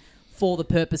 it's for the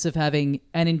purpose of having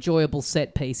an enjoyable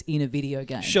set piece in a video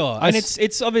game. Sure. And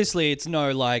it's obviously it's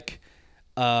no like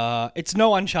it's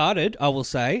no Uncharted, I will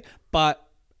say, but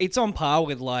it's on par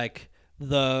with like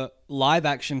the live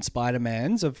action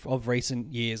Spider-Mans of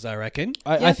recent years, I reckon.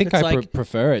 I think I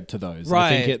prefer it to those.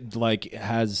 Right. I think it like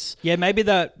has... maybe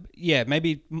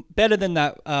better than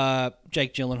that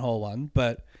Jake Gyllenhaal one,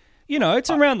 but it's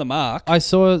around the mark. I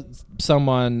saw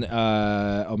someone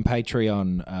on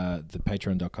Patreon, the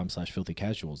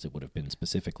patreon.com/filthycasuals, it would have been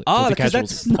specifically. Filthy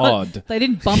Casuals Pod. They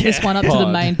didn't bump this one up to the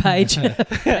main page of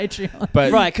Patreon.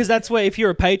 But, right, because that's where if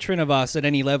you're a patron of us at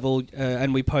any level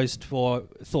and we post for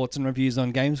thoughts and reviews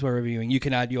on games we're reviewing, you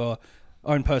can add your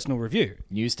own personal review.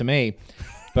 News to me.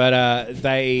 But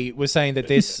they were saying that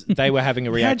they were having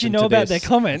a reaction to this. How'd you know about their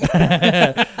comment?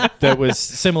 That was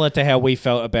similar to how we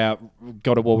felt about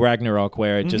God of War Ragnarok,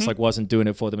 where it just like wasn't doing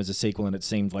it for them as a sequel and it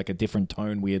seemed like a different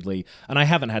tone weirdly. And I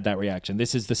haven't had that reaction.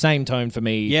 This is the same tone for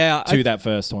me to that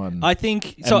first one. I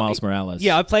think... And Miles Morales.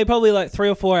 Yeah, I've played probably like 3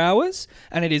 or 4 hours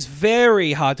and it is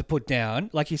very hard to put down.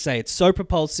 Like you say, it's so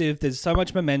propulsive. There's so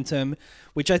much momentum,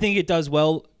 which I think it does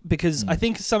well because I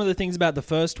think some of the things about the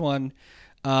first one...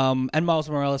 and Miles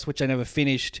Morales, which I never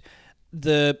finished,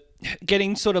 the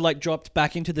getting sort of like dropped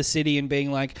back into the city and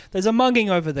being like, there's a mugging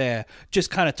over there, just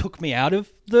kind of took me out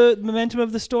of the momentum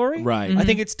of the story. Right. I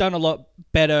think it's done a lot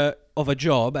better of a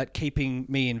job at keeping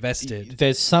me invested.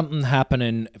 There's something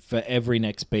happening for every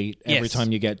next beat, every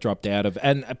time you get dropped out of.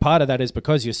 And part of that is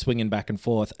because you're swinging back and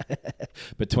forth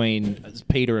between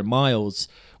Peter and Miles,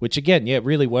 which again,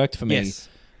 really worked for me. Yes.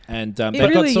 And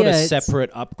they've got sort of separate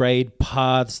upgrade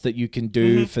paths that you can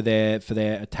do for their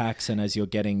attacks, and as you're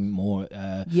getting more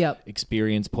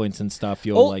experience points and stuff,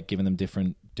 you're like giving them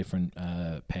different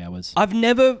powers. I've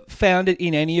never found it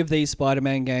in any of these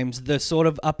Spider-Man games, the sort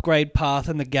of upgrade path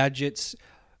and the gadgets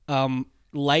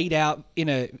laid out in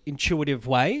a intuitive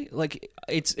way. Like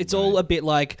it's all a bit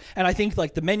like, and I think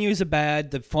like the menus are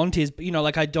bad, the font is,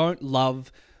 like I don't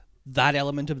love that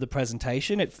element of the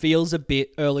presentation. It feels a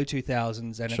bit early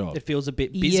 2000s and it feels a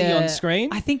bit busy on screen.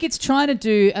 I think it's trying to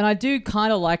do, and I do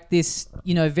kind of like this,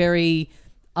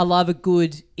 I love a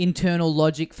good internal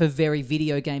logic for very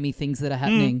video gamey things that are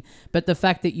happening. But the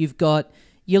fact that you've got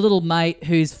your little mate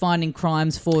who's finding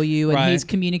crimes for you and he's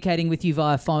communicating with you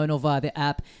via phone or via the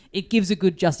app, it gives a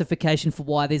good justification for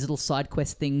why these little side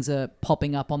quest things are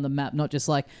popping up on the map, not just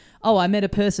like, oh, I met a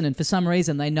person and for some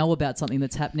reason they know about something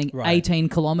that's happening 18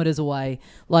 kilometers away.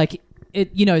 Like,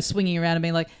 it, swinging around and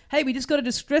being like, hey, we just got a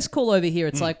distress call over here.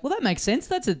 It's like, well, that makes sense.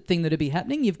 That's a thing that'd be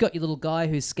happening. You've got your little guy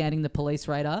who's scanning the police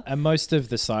radar. And most of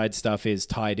the side stuff is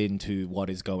tied into what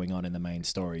is going on in the main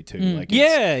story too. Like,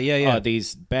 yeah. Oh,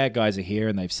 these bad guys are here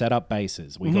and they've set up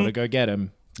bases. We got to go get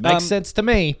them. Makes sense to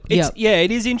me.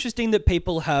 It is interesting that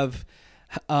people have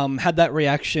had that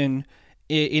reaction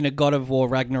in a God of War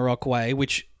Ragnarok way,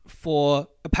 which for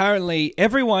apparently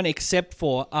everyone except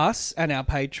for us and our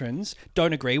patrons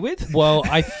don't agree with. Well,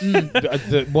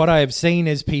 what I have seen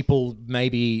is people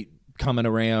maybe coming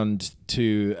around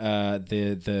to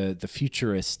the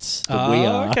futurists that we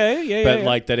are. Okay, yeah, but yeah.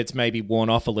 like that it's maybe worn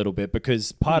off a little bit,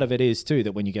 because part of it is too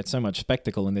that when you get so much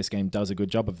spectacle, and this game does a good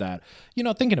job of that, you're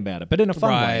not thinking about it, but in a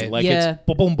fun way. Right. Like Yeah. it's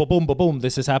boom, boom, boom, boom, boom.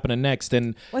 This is happening next,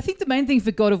 and Well, I think the main thing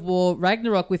for God of War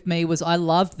Ragnarok with me was I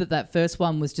loved that first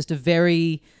one was just a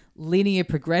very linear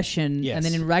progression, Yes. and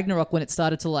then in Ragnarok when it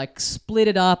started to like split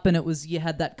it up and it was you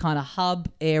had that kind of hub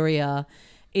area,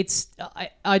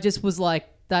 I just was like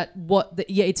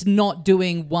it's not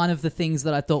doing one of the things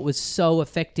that I thought was so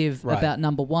effective Right. about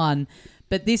number one,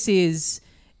 but this is.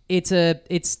 It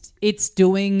is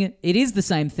the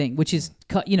same thing, which is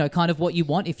kind of what you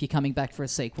want if you're coming back for a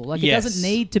sequel. Like Yes. it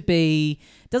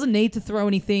doesn't need to throw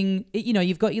anything.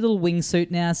 You've got your little wingsuit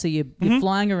now, so you're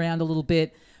flying around a little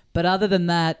bit. But other than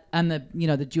that, and the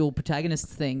dual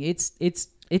protagonists thing, it's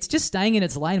just staying in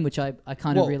its lane, which I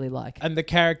kind of really like. And the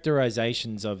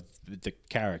characterizations of the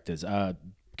characters are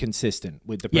consistent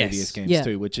with the previous games Yeah.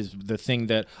 too, which is the thing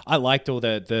that I liked. All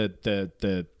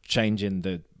the change in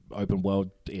the open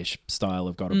world-ish style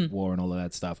of God of War and all of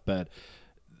that stuff, but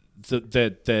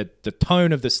the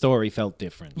tone of the story felt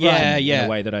different. Yeah, in yeah. a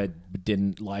way that I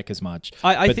didn't like as much.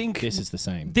 I But think this is the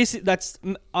same.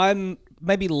 I'm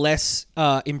maybe less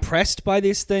impressed by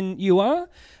this than you are,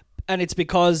 and it's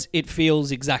because it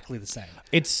feels exactly the same.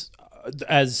 It's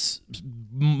as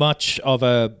much of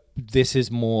a this is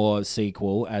more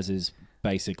sequel as is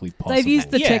basically possible. They've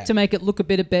used the Yeah. tech to make it look a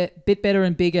bit better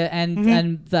and bigger,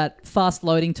 and that fast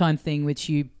loading time thing, which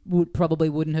you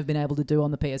wouldn't have been able to do on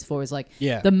the PS4, is like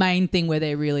Yeah. the main thing where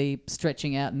they're really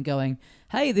stretching out and going,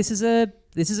 "Hey, this is a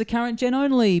current gen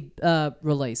only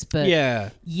release." But Yeah.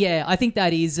 I think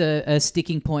that is a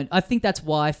sticking point. I think that's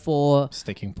why for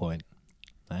Sticking point.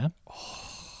 Yeah?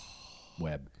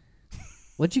 Web.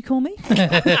 what'd you call me?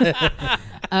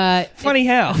 Funny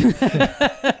how.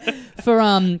 For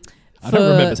I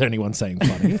don't remember anyone saying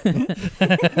funny.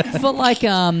 for like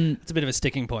It's a bit of a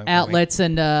sticking point for me. outlets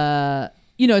and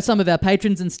some of our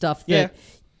patrons and stuff. That,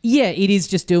 it is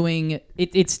just doing it.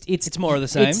 It's more of the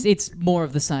same? It's more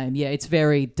of the same. Yeah, it's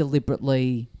very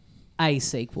deliberately a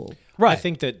sequel. Right. I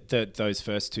think that those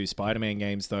first two Spider-Man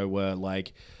games though were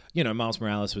like, Miles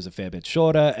Morales was a fair bit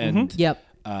shorter, and Yep.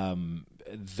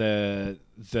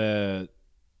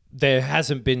 there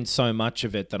hasn't been so much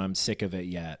of it that I'm sick of it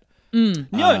yet.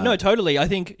 No, totally. I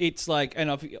think it's like, and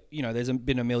there's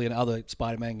been a million other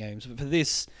Spider-Man games, but for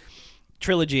this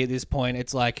trilogy at this point,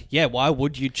 it's like, why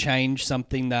would you change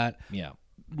something that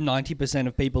 90%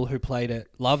 of people who played it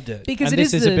loved it? Because And it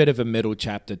this is a bit of a middle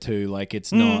chapter too. Like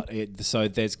it's not, so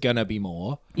there's gonna be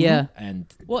more. Yeah. And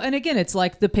Well, and again, it's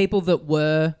like the people that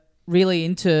were really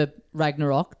into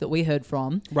Ragnarok that we heard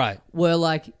from, Right. were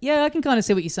like, I can kind of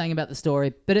see what you're saying about the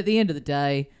story, but at the end of the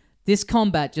day, this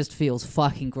combat just feels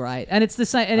fucking great. And it's the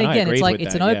same. And I again, it's agreed like with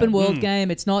it's that, an open yeah. world game.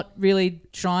 It's not really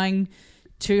trying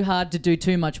too hard to do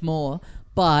too much more,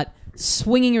 but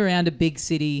swinging around a big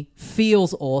city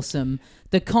feels awesome.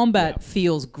 The combat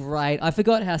feels great. I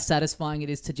forgot how satisfying it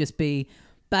is to just be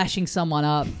bashing someone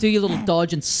up, do your little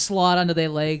dodge and slide under their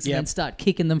legs and then start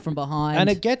kicking them from behind. And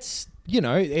it gets,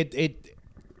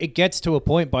 it gets to a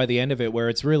point by the end of it where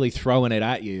it's really throwing it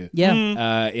at you.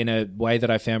 Yeah. In a way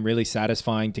that I found really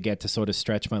satisfying to get to sort of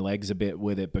stretch my legs a bit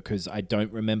with it, because I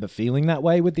don't remember feeling that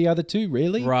way with the other two,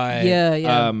 really. Right.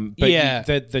 Yeah. But Yeah.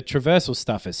 the traversal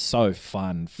stuff is so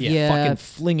fun. Yeah. Fucking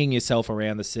flinging yourself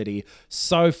around the city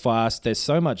so fast. There's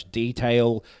so much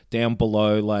detail down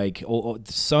below, like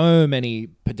so many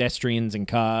pedestrians and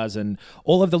cars, and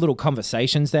all of the little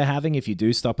conversations they're having, if you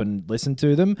do stop and listen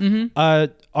to them,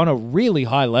 on a really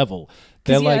high level.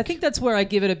 They're like, I think that's where I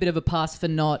give it a bit of a pass for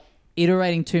not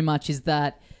iterating too much, is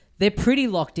that they're pretty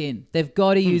locked in. They've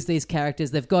got to use these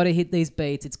characters. They've got to hit these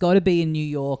beats. It's got to be in New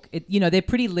York. They're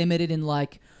pretty limited in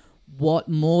like what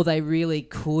more they really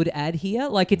could add here.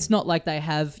 Like it's not like they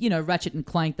have, Ratchet and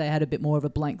Clank, they had a bit more of a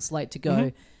blank slate to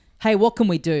go, hey, what can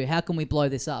we do? How can we blow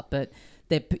this up? But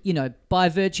they're, by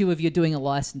virtue of you're doing a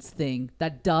licensed thing,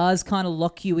 that does kind of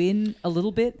lock you in a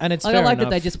little bit. And it's I fair like that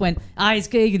enough. they just went,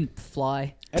 he can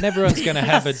fly. and everyone's going to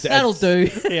have a That'll do.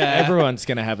 Everyone's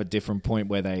going to have a different point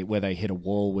where they hit a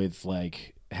wall with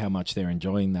like how much they're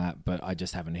enjoying that, but I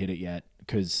just haven't hit it yet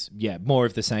because more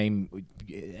of the same.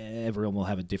 Everyone will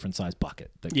have a different size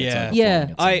bucket that gets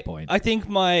overflowing at some point. I think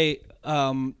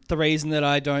the reason that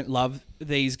I don't love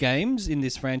these games in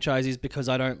this franchise is because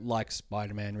I don't like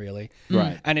Spider-Man really.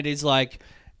 Right. And it is like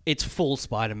it's full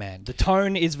Spider-Man. The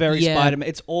tone is very Yeah. Spider-Man.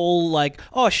 It's all like,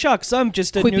 oh shucks, I'm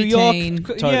just a Quippy New York. teen.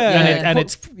 Yeah, And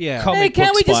it's yeah. comic Hey,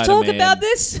 can't we book just talk Spider-Man. about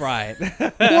this? Right.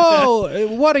 Whoa,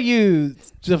 what are you,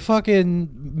 the fucking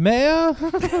mayor?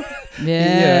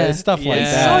 Yeah. Stuff like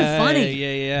Yeah. that. So funny.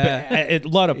 Yeah. A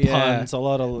lot of Yeah. puns, a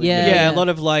lot of Yeah. Yeah, a lot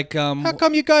of like How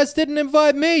come you guys didn't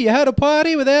invite me? You had a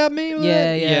party without me.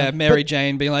 Yeah. Mary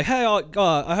Jane being like, "Hey,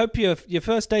 I hope your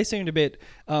first day seemed a bit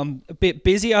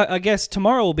busy. I guess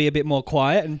tomorrow will be a bit more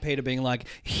quiet." And Peter being like,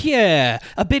 "Yeah,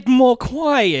 a bit more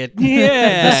quiet.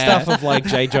 Yeah." The stuff of like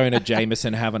J. Jonah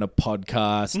Jameson having a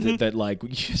podcast that like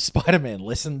Spider-Man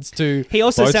listens to. He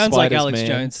also Both sounds like Spiders, Alex man.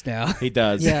 Jones now. He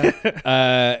does. Yeah.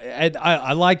 And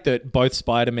I like that both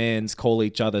Spider-Mans call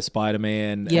each other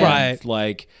Spider-Man. Yeah. And, Right.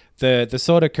 like the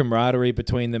sort of camaraderie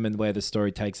between them and where the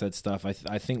story takes that stuff,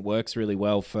 I think works really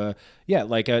well for,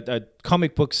 like a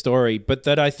comic book story, but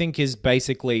that I think is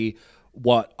basically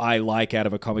what I like out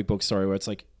of a comic book story, where it's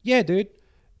like, yeah, dude,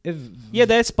 Yeah,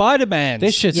 they're Spider-Man.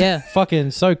 this shit's Yeah.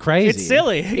 fucking so crazy. It's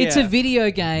silly. It's a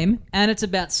video game and it's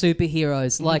about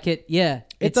superheroes. Like it, yeah.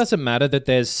 It doesn't matter that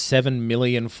there's 7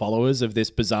 million followers of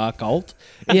this bizarre cult.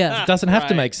 Yeah. It doesn't have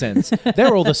to make sense.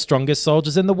 They're all the strongest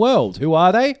soldiers in the world. Who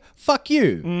are they? Fuck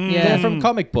you. Yeah. They're from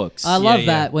comic books. I love yeah.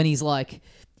 that when he's like,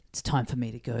 it's time for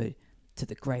me to go to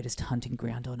the greatest hunting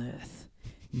ground on earth,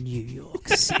 New York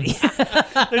City.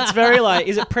 It's very like,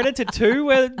 is it Predator 2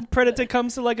 where Predator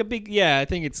comes to like a big, I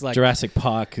think it's like Jurassic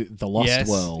Park, The Lost yes,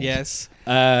 World. Yes.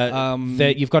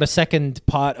 That you've got a second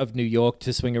part of New York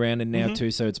to swing around in now Mm-hmm.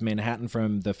 too. So it's Manhattan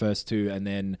from the first two, and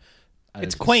then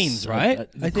It's Queens, right? I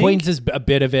think? Queens is a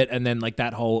bit of it, and then like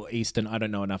that whole eastern. I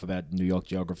don't know enough about New York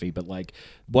geography, but like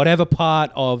whatever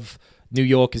part of New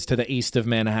York is to the east of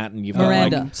Manhattan, you've got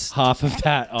Miranda. like half of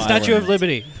that. Statue of island.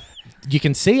 Liberty. You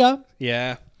can see her.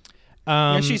 Yeah.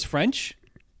 Yeah, she's French.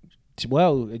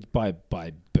 Well, by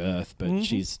birth, but Mm-hmm.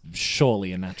 she's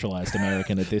surely a naturalized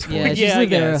American at this yeah, point. she's Yeah, I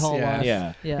lived there her guess, whole yeah. life.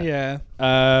 Yeah. Yeah.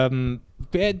 Yeah.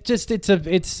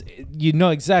 It's you know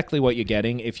exactly what you're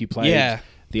getting if you play Yeah.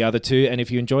 the other two, and if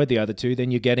you enjoyed the other two,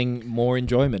 then you're getting more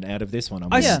enjoyment out of this one.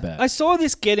 I'm I, with s- that. I saw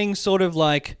this getting sort of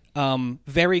like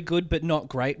very good but not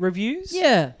great reviews.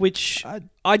 Yeah. Which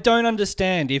I don't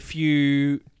understand. If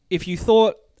you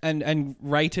thought and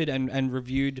rated and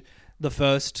reviewed the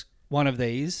first one of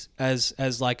these as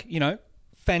like,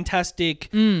 fantastic,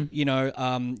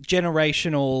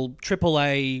 generational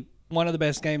AAA, one of the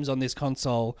best games on this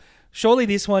console, surely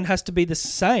this one has to be the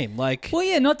same. Like, Well,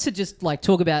 yeah, not to just like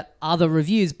talk about other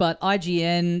reviews, but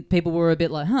IGN, people were a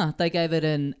bit like, they gave it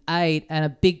an 8, and a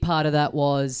big part of that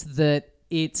was that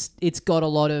it's got a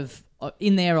lot of,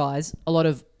 in their eyes, a lot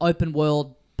of open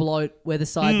world bloat where the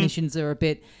side missions are a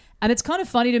bit, and it's kind of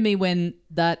funny to me when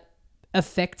that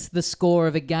affects the score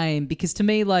of a game, because to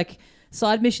me, like,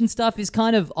 side mission stuff is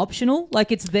kind of optional.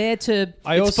 Like, it's there to,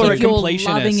 It's for a if you're completionist.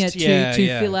 loving it Yeah, to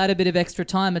yeah. fill out a bit of extra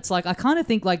time. It's like, I kind of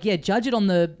think like, judge it on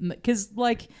the, because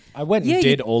like, I went yeah, and you-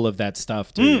 did all of that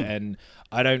stuff too, and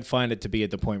I don't find it to be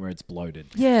at the point where it's bloated.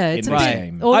 yeah, it's in a this bit,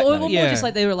 game. or more yeah. just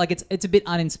like they were like, it's a bit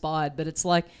uninspired, but it's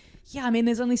like, yeah, I mean,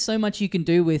 there's only so much you can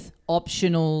do with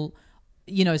optional,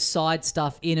 side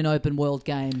stuff in an open world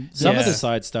game. Some of Yeah. the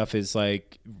side stuff is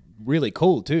like really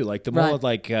cool too. Like the more Right.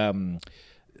 like God,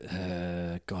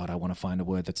 I want to find a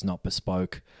word that's not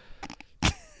bespoke.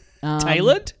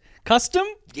 tailored? Custom?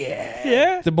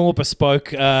 Yeah. The more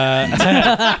bespoke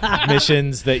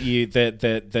missions that you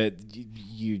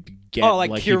get. Oh,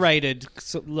 like you've- curated,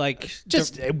 so, like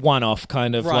just a one-off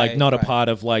kind of Right, like not a right. part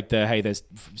of like the hey there's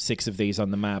 6 of these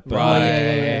on the map, but Right. like,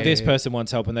 Yeah. this person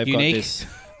wants help and they've Unique. got this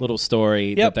little story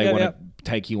Yep, that they yep, want yep. to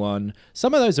take you on.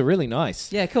 Some of those are really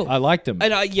nice. Yeah, cool. I like them.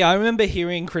 And I remember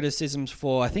hearing criticisms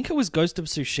for, I think it was Ghost of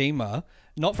Tsushima,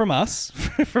 not from us,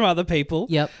 from other people.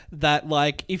 Yep. That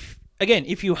like if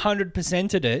you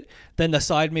 100%ed it, then the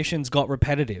side missions got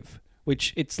repetitive,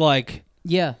 which it's like,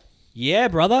 Yeah, yeah,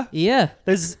 brother. yeah.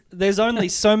 There's only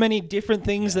so many different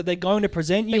things that they're going to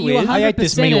present you But you with. were I ate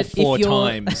this 100% meal it if 4 you're-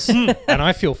 times and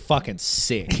I feel fucking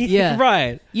sick. Yeah.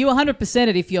 Right. You 100%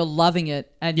 it if you're loving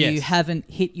it and you Yes. haven't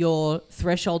hit your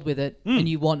threshold with it and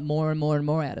you want more and more and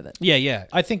more out of it. Yeah, yeah.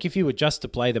 I think if you were just to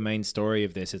play the main story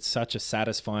of this, it's such a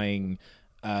satisfying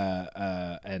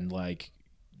and like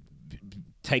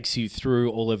takes you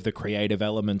through all of the creative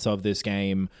elements of this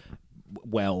game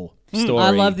story. I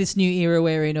love this new era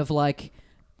we're in of like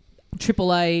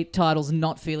AAA titles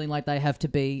not feeling like they have to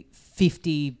be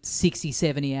 50, 60,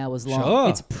 70 hours long. Sure.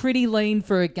 It's pretty lean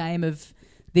for a game of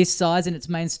this size in its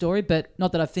main story, but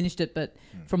not that I've finished it, but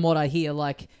from what I hear,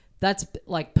 like that's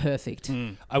like perfect.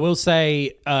 I will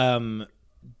say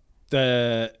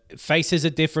the faces are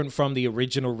different from the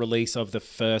original release of the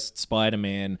first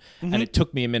Spider-Man, and it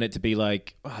took me a minute to be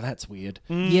like, oh, that's weird.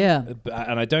 Yeah.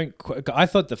 And I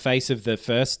thought the face of the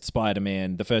first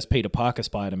Spider-Man, the first Peter Parker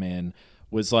Spider-Man,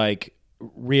 was like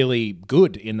really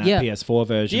good in that PS4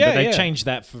 version. Yeah, but they yeah. changed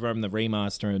that from the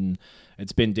remaster, and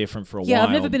it's been different for a while. Yeah,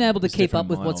 I've never been able to It's keep up different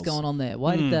with what's miles. going on there.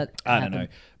 Why did that I happen? don't know.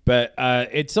 But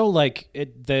it's all like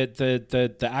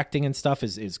the acting and stuff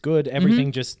is good.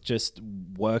 Everything just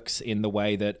works in the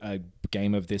way that a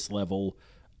game of this level,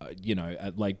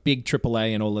 like big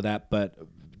AAA and all of that, but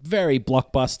very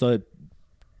blockbuster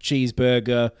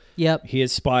cheeseburger. Yep.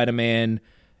 Here's Spider-Man.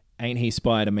 Ain't he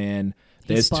Spider-Man?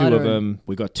 There's two of spidering. them.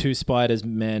 We got two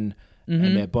Spiders-Men,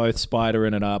 and they're both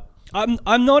spidering it up.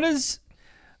 I'm not as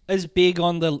big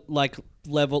on the like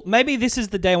level. Maybe this is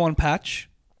the day one patch.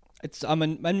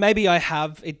 And maybe I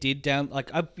have it did down like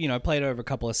I played over a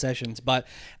couple of sessions, but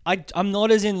I'm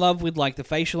not as in love with like the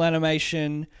facial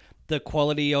animation, the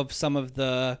quality of some of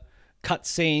the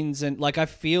cutscenes, and like I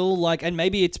feel like, and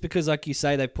maybe it's because like you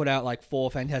say they've put out like 4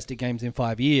 fantastic games in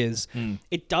 5 years.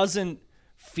 It doesn't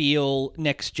feel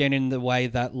next gen in the way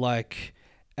that like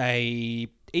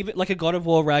even like a God of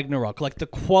War Ragnarok, like the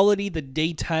quality, the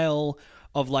detail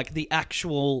of like the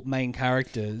actual main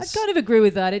characters. I kind of agree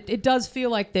with that. It does feel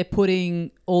like they're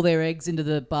putting all their eggs into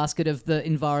the basket of the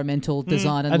environmental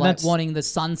design and like that's- wanting the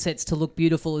sunsets to look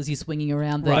beautiful as you're swinging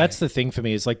around there. That's the thing for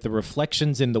me, is like the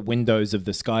reflections in the windows of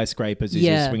the skyscrapers as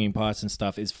Yeah. you're swinging past and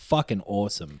stuff is fucking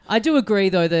awesome. I do agree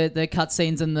though, the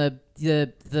cutscenes and the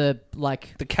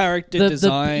like The character the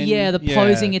design. the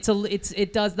posing. It's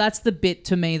that's the bit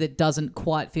to me that doesn't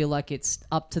quite feel like it's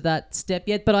up to that step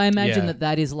yet. But I imagine Yeah.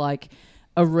 that is like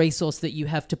a resource that you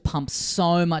have to pump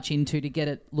so much into to get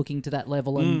it looking to that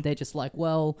level, and they're just like,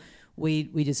 well,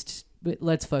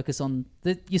 let's focus on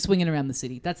you're swinging around the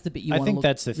city. That's the bit you I want. think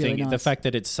that's the really thing. The nice. fact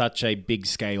that it's such a big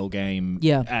scale game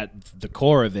Yeah. at the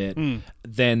core of it,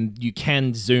 then you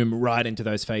can zoom right into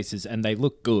those faces and they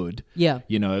look good. Yeah.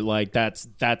 Like that's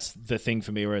the thing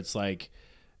for me, where it's like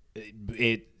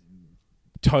it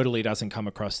totally doesn't come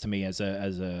across to me as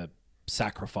a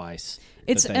sacrifice.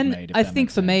 It's that they've and made, if I that think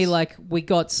makes for me, sense. like we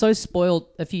got so spoiled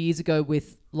a few years ago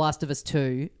with Last of Us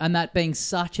 2, and that being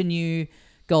such a new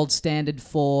gold standard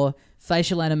for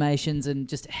facial animations and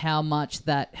just how much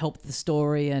that helped the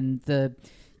story and the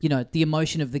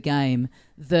emotion of the game,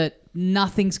 that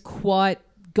nothing's quite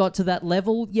got to that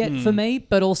level yet for me.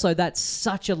 But also that's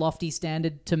such a lofty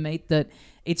standard to meet that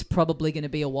it's probably going to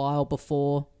be a while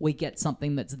before we get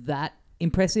something that's that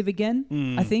impressive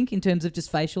again, I think, in terms of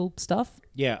just facial stuff.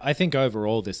 Yeah, I think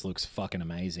overall this looks fucking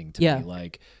amazing to Yeah. me.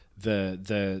 Like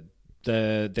the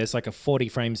there's like a 40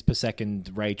 frames per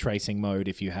second ray tracing mode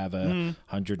if you have a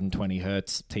 120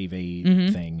 hertz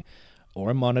TV thing,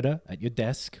 or a monitor at your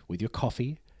desk with your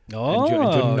coffee. Oh, and your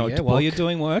yeah, notebook, while you're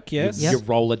doing work, yes. your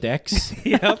Rolodex,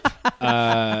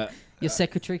 Your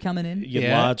secretary coming in. your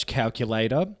Yeah. large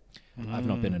calculator. I've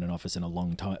not been in an office in a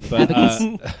long time, but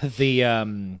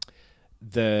the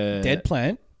Dead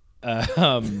plant.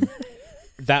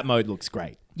 that mode looks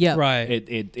great. Yeah. Right.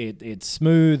 It's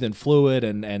smooth and fluid,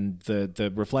 and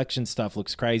the reflection stuff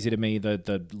looks crazy to me.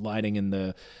 The lighting and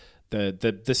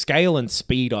the scale and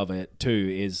speed of it too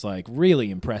is like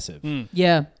really impressive.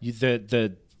 Yeah.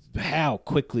 The how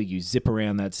quickly you zip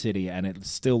around that city and it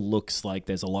still looks like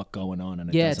there's a lot going on, and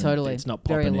it Yeah, doesn't, totally. it's not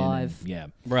Very popping in. alive. Yeah.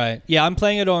 Right. Yeah, I'm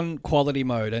playing it on quality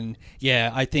mode, and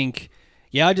I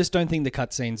just don't think the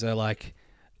cutscenes are like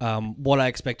what I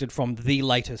expected from the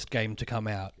latest game to come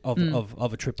out of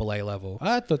a AAA level.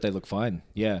 I thought they looked fine.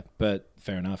 Yeah, but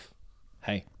fair enough.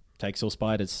 Hey, takes all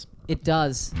spiders. It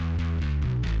does.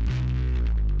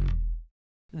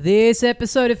 This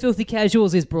episode of Filthy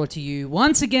Casuals is brought to you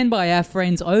once again by our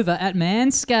friends over at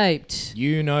Manscaped.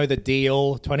 You know the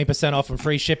deal. 20% off and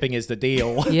free shipping is the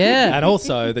deal. Yeah. And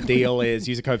also the deal is,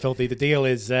 use the code FILTHY, the deal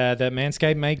is that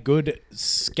Manscaped make good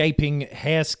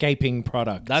hairscaping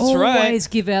products. That's Always right.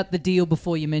 give out the deal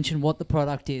before you mention what the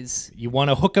product is. You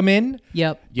want to hook them in?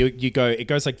 Yep. You go, it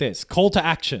goes like this. Call to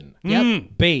action. Yep.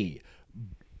 B,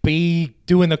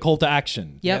 doing the call to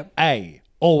action. Yep. A,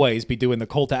 always be doing the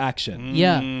call to action.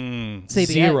 Yeah. CBA.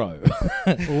 Zero.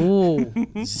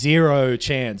 Ooh. Zero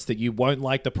chance that you won't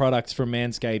like the products from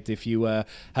Manscaped if you have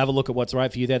a look at what's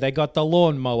right for you there. They got the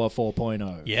Lawnmower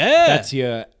 4.0. Yeah. That's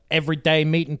your everyday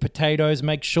meat and potatoes.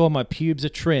 Make sure my pubes are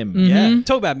trim. Yeah.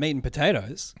 Talk about meat and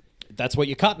potatoes. That's what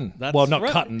you're cutting. That's well, not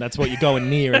right. cutting. That's what you're going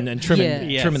near and trimming, Yeah.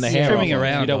 Yes. trimming the hair Trimming off of.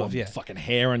 around You don't off, want yeah. fucking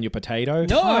hair on your potato.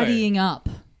 No. Tidying up.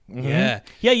 Yeah.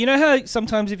 Yeah, you know how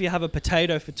sometimes if you have a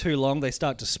potato for too long, they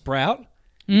start to sprout?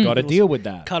 You got to deal with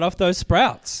that. Cut off those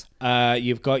sprouts.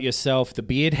 You've got yourself the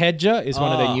beard hedger is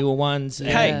one of the newer ones.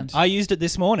 Hey, and I used it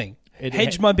this morning.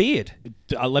 Hedged my beard.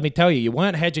 let me tell you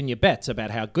weren't hedging your bets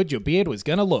about how good your beard was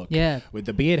going to look. Yeah. With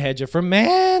the beard hedger from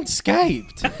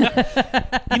Manscaped.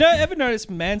 Ever notice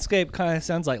Manscaped kind of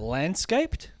sounds like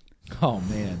landscaped? Oh,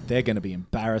 man. They're going to be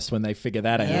embarrassed when they figure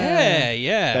that out.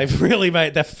 Yeah. They've really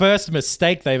made the first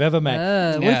mistake they've ever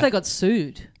made. What if they got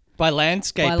sued? By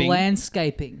landscaping. By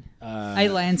landscaping. A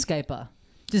landscaper.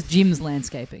 Just Jim's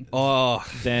landscaping. Oh,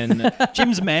 Then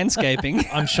Jim's manscaping.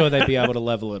 I'm sure they'd be able to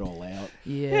level it all out.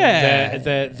 Yeah.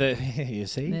 You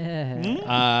see?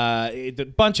 Yeah. The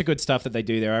bunch of good stuff that they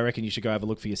do there. I reckon you should go have a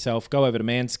look for yourself. Go over to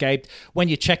Manscaped. When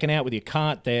you're checking out with your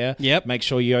cart there, make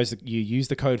sure you use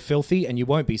the code FILTHY, and you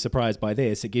won't be surprised by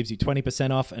this. It gives you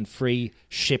 20% off and free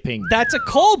shipping. That's a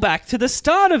callback to the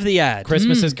start of the ad.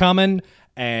 Christmas is coming,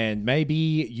 and maybe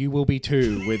you will be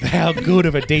too with how good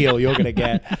of a deal you're going to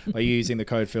get by using the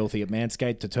code FILTHY at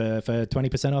Manscaped for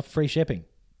 20% off free shipping.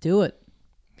 Do it.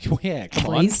 Yeah, come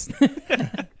Please.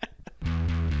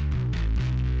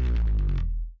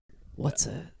 What's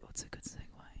a good segue?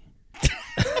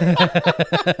 on.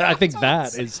 I think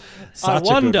that is such I a good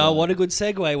wonder one. what a good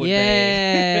segue would be.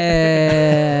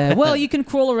 Yeah. Well, you can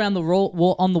crawl around the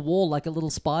on the wall like a little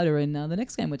spider in the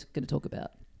next game we're going to talk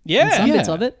about. Yeah. Some bits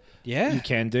of it. Yeah. You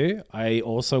can do. I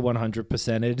also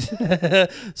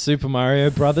 100%ed Super Mario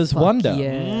Brothers Wonder,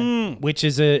 Yeah. which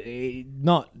is a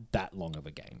not that long of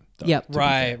a game. Though, Yep. to be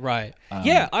Right, fair. right.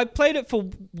 Yeah, I played it for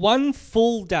one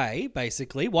full day,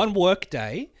 basically, one work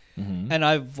day, and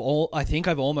I think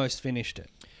I've almost finished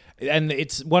it. And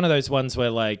it's one of those ones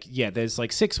where, like, there's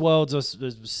like 6 worlds or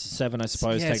 7, I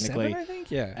suppose, Yeah, technically. 7, I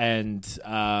think, yeah.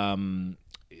 And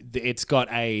it's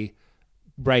got a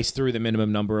race through the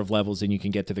minimum number of levels and you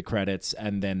can get to the credits,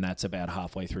 and then that's about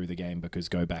halfway through the game because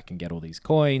go back and get all these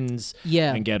coins.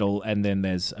 Yeah. And then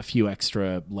there's a few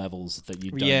extra levels that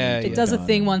you don't Yeah, need to It does a have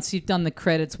thing done. once you've done the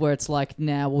credits where it's like,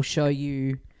 now we'll show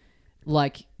you,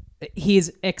 like,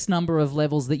 here's X number of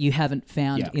levels that you haven't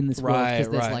found in this world, because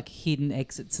there's like hidden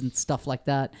exits and stuff like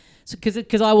that. So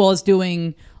because I was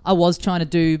trying to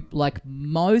do like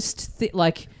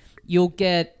like you'll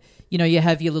get, you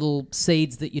have your little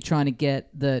seeds that you're trying to get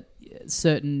that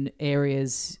certain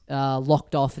areas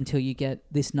locked off until you get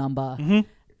this number.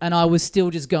 And I was still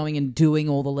just going and doing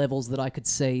all the levels that I could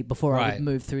see before I would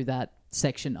move through that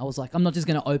section. I was like, I'm not just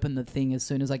going to open the thing as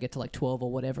soon as I get to like 12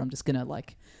 or whatever. I'm just going to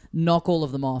like knock all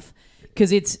of them off.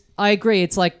 Because I agree,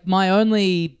 it's like my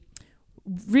only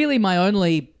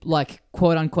like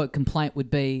quote unquote complaint would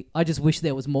be, I just wish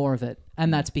there was more of it.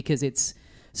 And that's because it's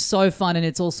so fun, and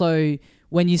it's also,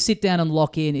 when you sit down and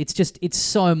lock in, it's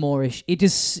so Moorish. It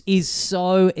just is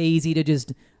so easy to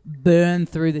just burn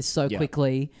through this so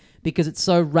quickly because it's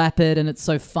so rapid and it's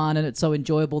so fun and it's so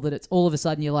enjoyable that it's all of a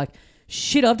sudden you're like,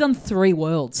 shit, I've done 3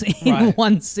 worlds in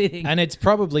one sitting. And it's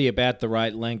probably about the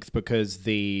right length because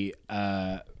the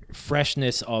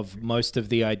freshness of most of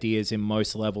the ideas in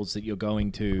most levels that you're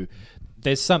going to,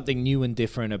 there's something new and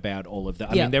different about all of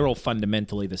that. I mean, they're all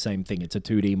fundamentally the same thing. It's a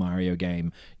 2D Mario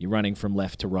game. You're running from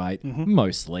left to right,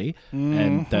 mostly,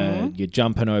 and you're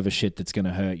jumping over shit that's going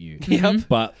to hurt you.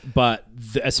 But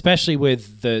especially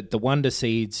with the Wonder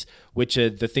Seeds, which are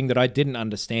the thing that I didn't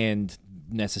understand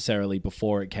necessarily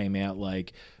before it came out,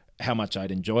 like how much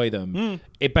I'd enjoy them.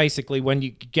 It basically, when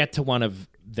you get to one of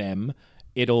them,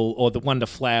 or the Wonder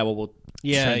Flower will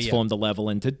transform the level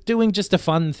into doing just a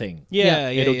fun thing.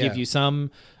 It'll give you some.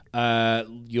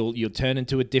 You'll turn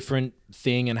into a different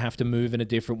thing and have to move in a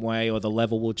different way, or the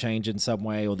level will change in some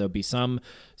way, or there'll be some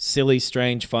silly,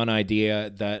 strange, fun idea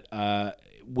that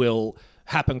will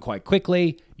happen quite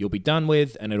quickly. You'll be done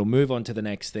with, and it'll move on to the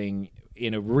next thing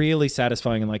in a really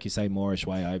satisfying and, like you say, Moorish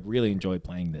way. I really enjoyed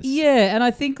playing this. Yeah, and I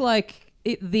think like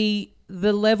the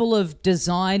level of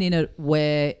design in it,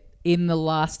 where in the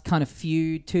last kind of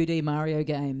few 2D Mario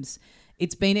games,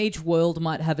 it's been each world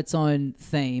might have its own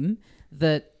theme,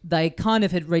 that they kind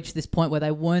of had reached this point where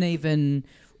they weren't even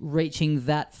reaching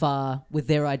that far with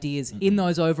their ideas in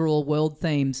those overall world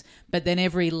themes, but then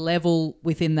every level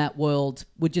within that world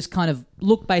would just kind of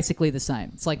look basically the same.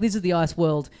 It's like, this is the ice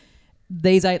world.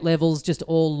 These 8 levels just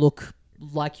all look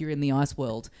like you're in the ice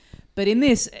world. But in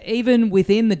this, even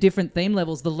within the different theme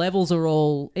levels, the levels are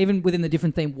all, even within the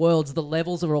different theme worlds, the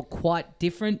levels are all quite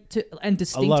different and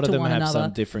distinct to one another. A lot of them have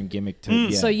some different gimmick to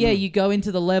it. So you go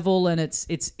into the level and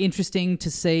it's interesting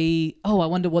to see, oh, I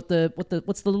wonder what's the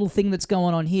little thing that's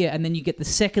going on here, and then you get the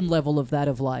second level of that,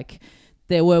 of like,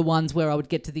 there were ones where I would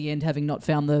get to the end having not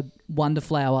found the Wonder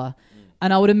Flower,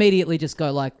 And I would immediately just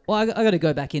go like, well, I got to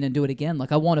go back in and do it again.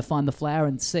 Like I want to find the flower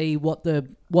and see what the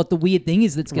weird thing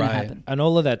is that's going to happen. And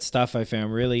all of that stuff I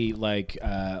found really like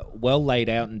well laid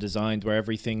out and designed, where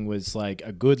everything was like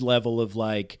a good level of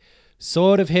like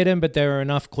sort of hidden, but there are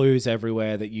enough clues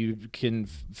everywhere that you can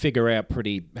figure out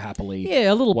pretty happily.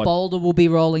 Yeah, a little boulder will be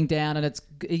rolling down, and it's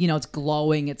it's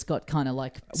glowing. It's got kind of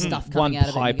like stuff coming out of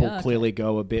it. One pipe will clearly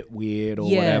go a bit weird or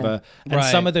whatever. And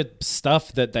some of the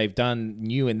stuff that they've done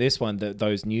new in this one, that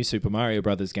those new Super Mario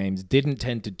Brothers games didn't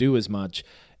tend to do as much,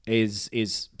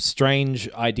 is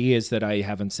strange ideas that I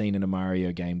haven't seen in a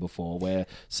Mario game before, where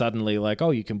suddenly like, oh,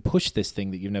 you can push this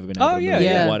thing that you've never been able to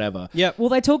move or whatever. Yeah. Well,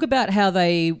 they talk about how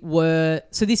they were...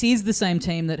 So this is the same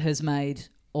team that has made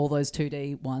all those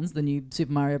 2D ones, the new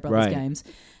Super Mario Brothers games.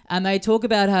 And they talk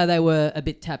about how they were a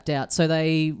bit tapped out. So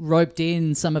they roped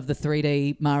in some of the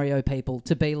 3D Mario people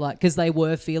to be like... Because they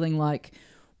were feeling like,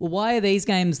 well, why are these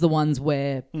games the ones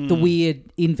where the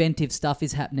weird, inventive stuff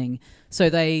is happening? So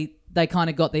they kind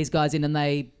of got these guys in and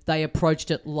they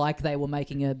approached it like they were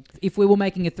making if we were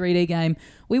making a 3D game,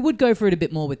 we would go for it a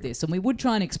bit more with this and we would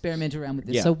try and experiment around with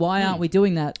this. Yeah. So why aren't we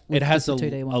doing that with it has the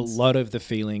 2D ones? A lot of the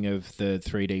feeling of the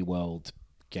 3D World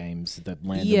games, the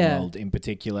Land and World in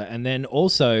particular. And then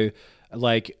also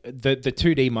like the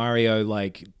 2D Mario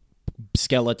like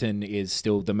skeleton is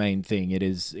still the main thing. It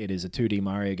is a 2D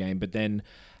Mario game, but then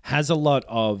has a lot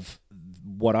of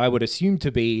what I would assume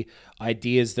to be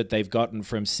ideas that they've gotten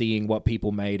from seeing what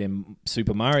people made in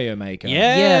Super Mario Maker.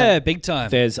 Yeah, big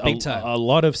time. There's a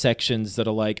lot of sections that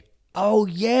are like, oh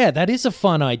yeah, that is a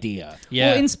fun idea.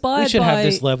 Yeah. Well, inspired we should by... have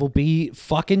this level be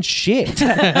fucking shit.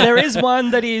 There is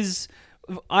one that is...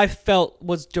 I felt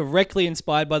was directly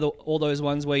inspired by all those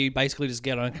ones where you basically just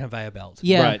get on a conveyor belt.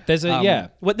 Yeah. Right. There's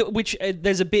Which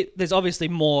there's obviously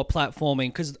more platforming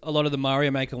because a lot of the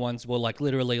Mario Maker ones were like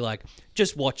literally like,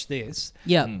 just watch this.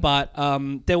 Yeah. But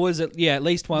there was at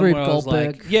least one Rube where I was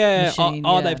Goldberg like,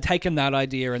 machine, they've taken that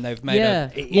idea and they've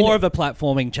made more of a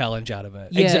platforming challenge out of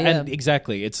it. Yeah,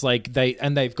 exactly. It's like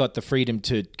they've got the freedom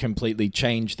to completely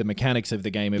change the mechanics of the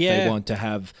game if they want to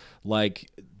have like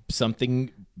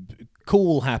something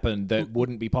cool happen that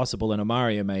wouldn't be possible in a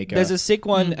Mario Maker. There's a sick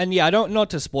one, and I don't,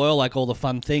 not to spoil like all the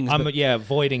fun things. I'm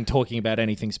avoiding talking about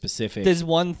anything specific. There's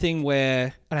one thing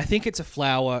where, and I think it's a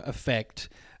flower effect,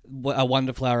 a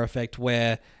wonder flower effect,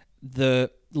 where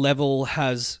the level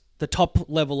has the top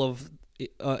level of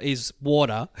is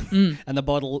water, and the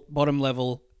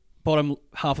bottom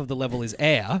half of the level is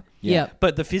air. Yeah.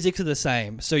 But the physics are the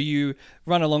same. So you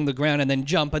run along the ground and then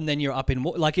jump and then you're up in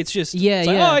water. Like it's just... oh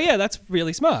yeah, that's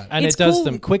really smart. And it's it does cool.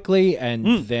 them quickly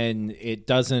and then it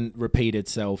doesn't repeat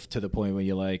itself to the point where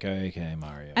you're like, okay,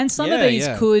 Mario. And some of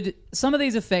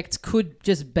these effects could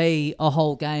just be a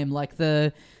whole game. Like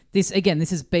this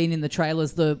has been in the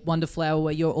trailers, the Wonder Flower,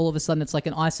 where you're all of a sudden it's like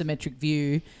an isometric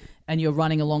view and you're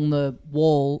running along the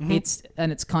wall. It's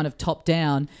kind of top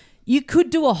down. You could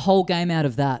do a whole game out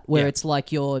of that where it's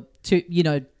like you're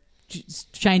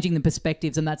changing the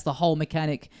perspectives and that's the whole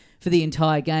mechanic for the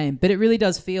entire game. But it really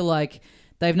does feel like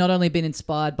they've not only been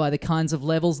inspired by the kinds of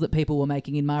levels that people were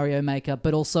making in Mario Maker,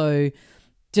 but also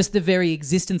just the very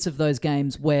existence of those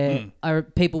games where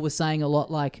people were saying a lot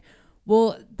like,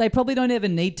 well, they probably don't ever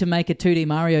need to make a 2D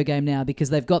Mario game now because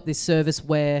they've got this service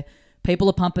where people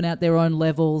are pumping out their own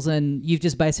levels and you've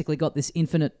just basically got this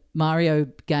infinite Mario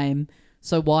game.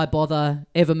 So why bother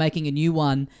ever making a new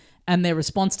one? And their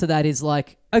response to that is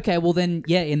like, okay, well then,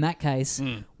 in that case,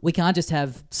 we can't just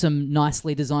have some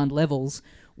nicely designed levels.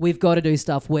 We've got to do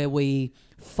stuff where we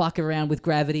fuck around with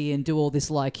gravity and do all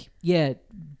this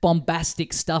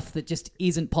bombastic stuff that just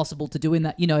isn't possible to do in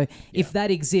that. If that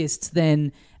exists,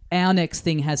 then our next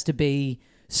thing has to be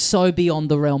so beyond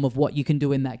the realm of what you can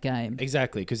do in that game.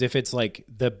 Exactly, because if it's like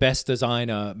the best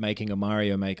designer making a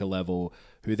Mario Maker level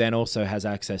who then also has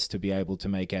access to be able to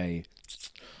make a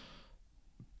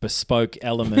bespoke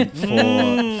element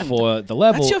for the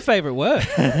level. That's your favorite word.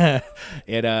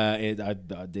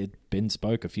 It been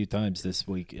spoke a few times this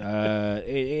week.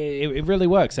 It really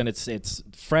works, and it's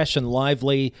fresh and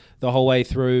lively the whole way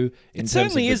through. It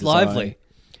certainly is lively.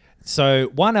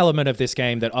 So one element of this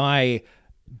game that I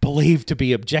believe to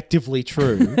be objectively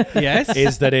true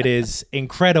is that it is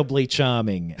incredibly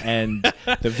charming and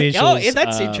the visuals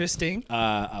that's interesting.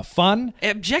 Are fun.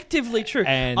 Objectively true.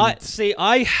 And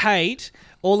I hate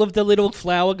all of the little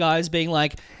flower guys being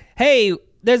like, hey,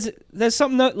 there's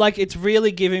something that, like, it's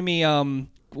really giving me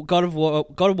God of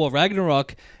War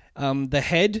Ragnarok, the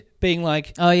head being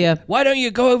like, oh yeah, why don't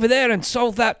you go over there and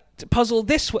solve that puzzle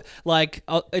this way? Like,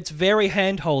 it's very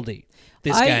hand-holdy.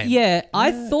 This game. Yeah,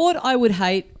 I thought I would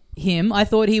hate him. I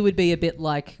thought he would be a bit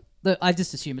like I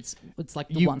just assume it's like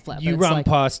the one flower. You but it's run like,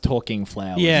 past talking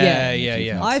flowers. Yeah. if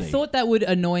you've not I seen. thought that would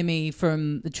annoy me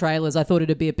from the trailers. I thought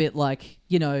it'd be a bit like,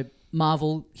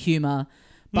 Marvel humor.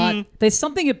 But there's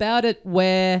something about it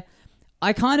where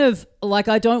I kind of like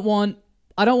I don't want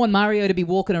Mario to be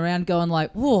walking around going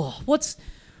like, whoa,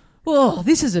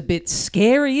 this is a bit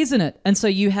scary, isn't it? And so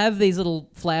you have these little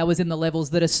flowers in the levels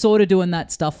that are sort of doing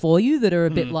that stuff for you, that are a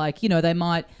bit like, they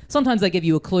might, sometimes they give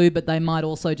you a clue, but they might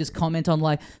also just comment on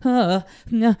like, no,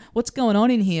 what's going on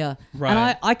in here? Right.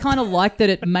 And I kind of like that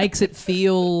it makes it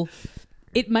feel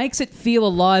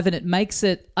alive, and it makes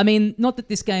it, I mean, not that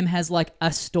this game has like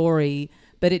a story,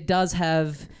 but it does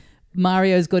have,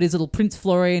 Mario's got his little Prince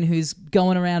Florian who's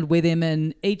going around with him,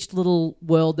 and each little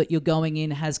world that you're going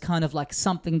in has kind of like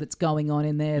something that's going on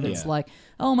in there that's like,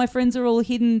 oh, my friends are all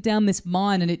hidden down this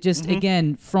mine. And it just,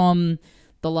 again, from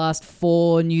the last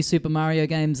 4 new Super Mario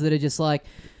games that are just like,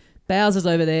 Bowser's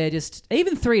over there, just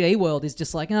even 3D World is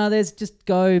just like, no, there's just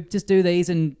do these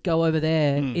and go over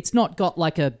there. It's not got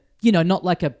like a, not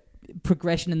like a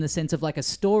progression in the sense of like a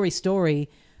story,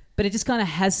 but it just kind of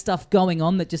has stuff going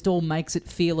on that just all makes it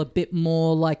feel a bit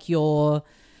more like you're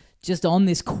just on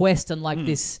this quest, and like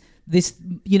this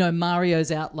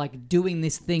Mario's out like doing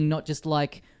this thing, not just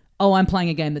like, oh, I'm playing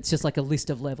a game that's just like a list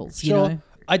of levels, you know?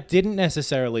 I didn't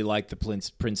necessarily like the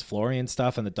Prince Florian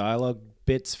stuff and the dialogue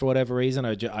bits for whatever reason.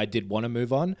 I did want to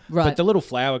move on. Right. But the little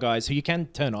flower guys, who you can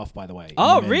turn off, by the way.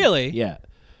 Oh, really? Yeah.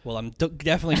 Well, I'm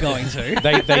definitely going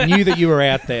to. They knew that you were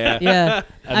out there. Yeah.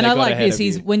 And they I got like ahead this. of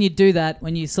you. When you do that,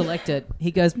 when you select it,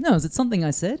 he goes, no, is it something I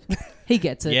said? He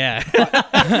gets it. Yeah.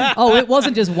 Oh, it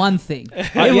wasn't just one thing.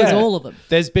 It was Yeah. all of them.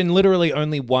 There's been literally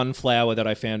only one flower that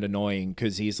I found annoying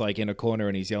because he's like in a corner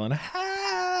and he's yelling,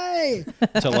 "Hey!"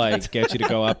 to like get you to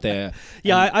go up there.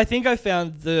 Yeah, I think I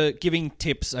found the giving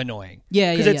tips annoying.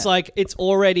 Yeah, Because yeah, it's yeah. like, it's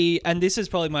already, and this is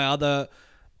probably my other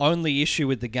only issue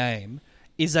with the game,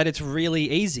 is that it's really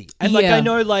easy. And like, Yeah. I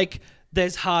know like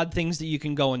there's hard things that you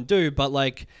can go and do, but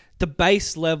like the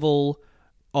base level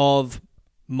of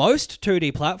most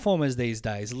 2D platformers these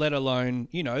days, let alone,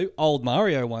 old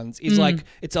Mario ones, is like,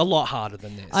 it's a lot harder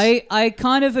than this. I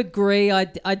kind of agree. I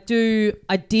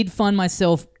did find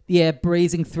myself,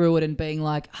 breezing through it and being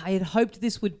like, I had hoped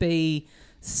this would be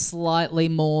slightly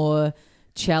more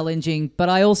challenging. But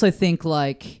I also think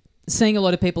like seeing a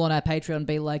lot of people on our Patreon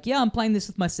be like, yeah, I'm playing this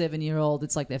with my 7-year-old.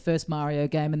 It's like their first Mario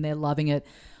game and they're loving it.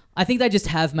 I think they just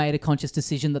have made a conscious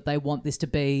decision that they want this to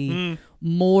be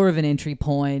more of an entry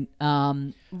point.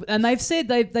 And they've said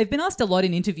they've been asked a lot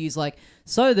in interviews like,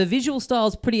 so the visual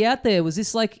style's pretty out there. Was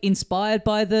this like inspired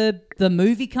by the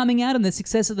movie coming out and the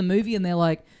success of the movie? And they're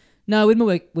like, no, we've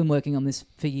been working on this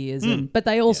for years. But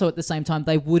they also at the same time,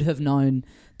 they would have known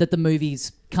that the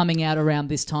movie's coming out around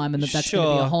this time and that's going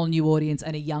to be a whole new audience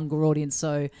and a younger audience.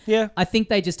 So Yeah. I think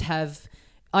they just have...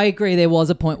 I agree there was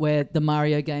a point where the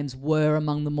Mario games were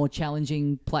among the more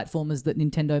challenging platformers that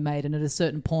Nintendo made, and at a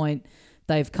certain point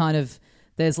they've kind of...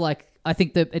 There's like... I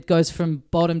think that it goes from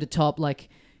bottom to top, like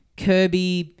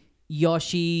Kirby,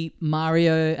 Yoshi,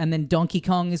 Mario, and then Donkey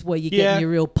Kong is where you get your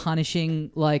real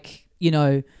punishing, like,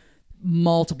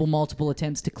 multiple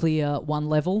attempts to clear one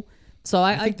level. So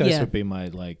I think those would be my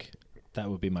that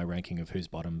would be my ranking of who's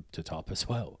bottom to top as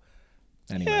well.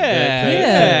 Anyway,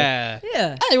 Yeah.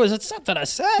 Hey, was it something I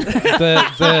said?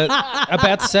 the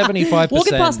about 75%.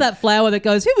 Walking past that flower that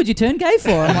goes, who would you turn gay for?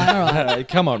 I'm like, all right.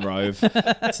 Come on, Rove.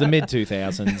 It's the mid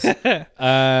 2000s.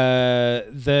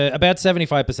 The about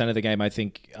 75% of the game, I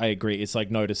think I agree, it's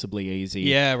like noticeably easy.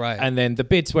 Yeah, right. And then the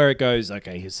bits where it goes,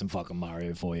 okay, here's some fucking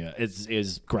Mario for you,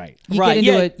 is great. You Right,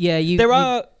 get into yeah. it. Yeah, There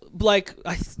are like,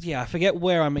 I forget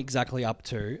where I'm exactly up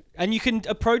to, and you can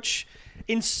approach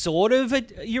in sort of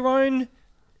your own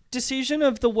decision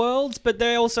of the worlds, but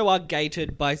they also are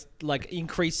gated by like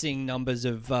increasing numbers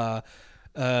of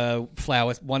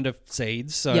flower wonder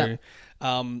seeds. So,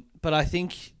 but I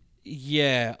think,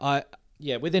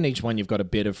 within each one you've got a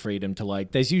bit of freedom to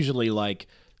like. There's usually like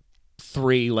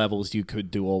 3 levels you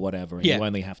could do or whatever, and you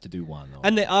only have to do one.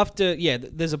 And then after,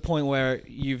 there's a point where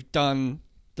you've done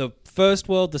the first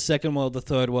world, the second world, the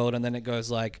third world, and then it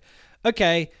goes like,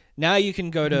 okay, now you can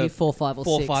go to 4, 5,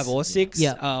 or 6. 5, or 6.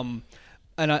 Yeah.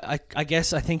 And I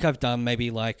guess I think I've done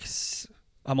maybe like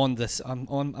I'm on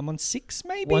 6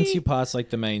 maybe. Once you pass like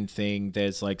the main thing,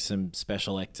 there's like some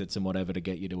special exits and whatever to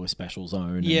get you to a special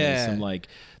zone. And there's some like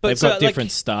they've got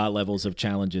different start levels of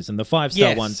challenges, and the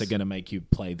 5-star ones are going to make you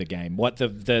play the game. What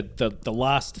the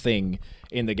last thing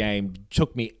in the game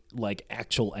took me like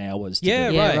actual hours to do.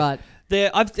 Yeah, right.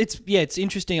 It's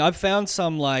interesting. I've found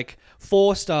some like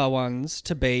 4-star ones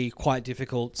to be quite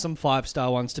difficult, some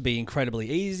 5-star ones to be incredibly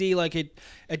easy. Like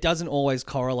it doesn't always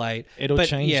correlate. It'll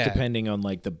change depending on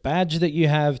like the badge that you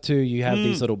have too. You have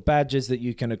these little badges that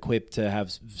you can equip to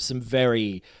have some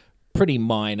very pretty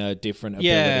minor different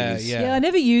abilities. Yeah, I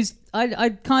never used. I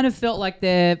kind of felt like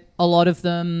a lot of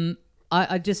them.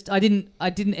 I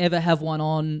didn't ever have one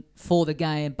on for the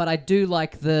game, but I do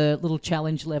like the little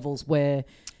challenge levels where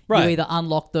you either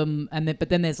unlock them but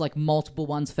then there's like multiple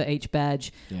ones for each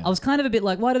badge. Yeah. I was kind of a bit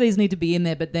like, why do these need to be in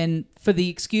there? But then for the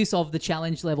excuse of the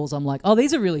challenge levels, I'm like, oh,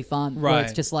 these are really fun. Right. Where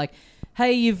it's just like,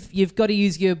 hey, you've got to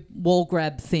use your wall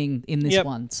grab thing in this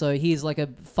one. So here's like a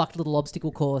fucked little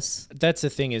obstacle course. That's the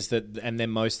thing is that, and then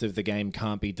most of the game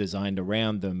can't be designed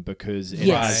around them because it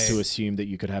has to assume that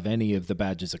you could have any of the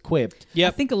badges equipped. I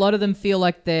think a lot of them feel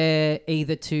like they're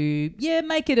either to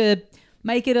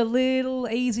make it a little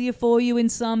easier for you in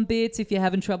some bits if you're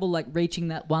having trouble like reaching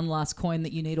that one last coin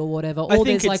that you need or whatever. Or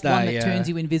there's like one that turns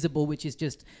you invisible, which is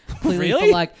just clearly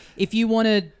for like if you want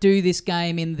to do this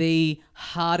game in the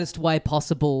hardest way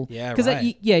possible. Yeah, because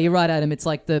you're right, Adam. It's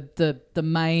like the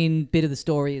main bit of the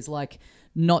story is like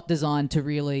not designed to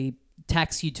really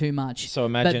tax you too much. So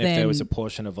imagine if there was a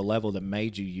portion of a level that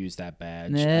made you use that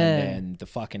badge and then the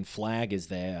fucking flag is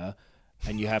there.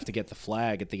 And you have to get the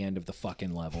flag at the end of the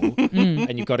fucking level.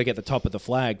 And you've got to get the top of the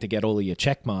flag to get all of your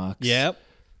check marks. Yep.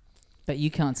 But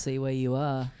you can't see where you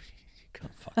are. You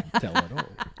can't fucking tell at all.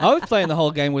 I was playing the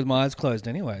whole game with my eyes closed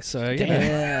anyway, so you know.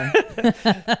 Yeah.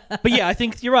 But yeah, I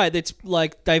think you're right. It's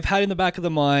like they've had in the back of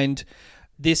the mind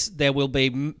there will be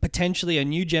potentially a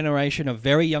new generation of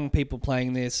very young people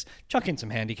playing this. Chuck in some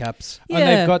handicaps. Yeah. And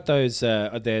they've got those,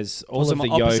 there's all of the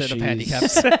opposite Yoshis. of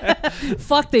handicaps.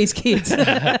 Fuck these kids.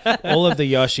 All of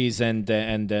the Yoshis and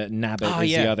Nabbit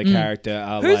is the other character.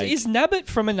 Are Is Nabbit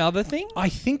from another thing? I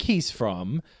think he's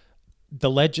from The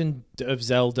Legend of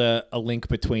Zelda: A Link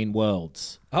Between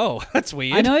Worlds. Oh, that's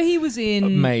weird. I know he was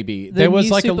in maybe the there was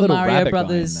new like Super a little Mario rabbit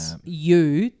Brothers guy in that.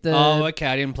 U. Oh, okay.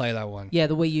 I didn't play that one. Yeah,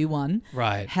 the Wii U one.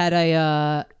 Right.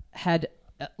 Had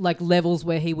like levels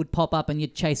where he would pop up and you're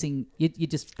just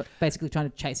basically trying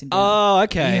to chase him down. Oh,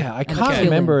 okay. Yeah, I can't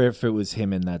remember if it was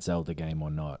him in that Zelda game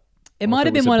or not. It might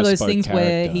have been one of those things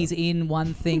where character. he's in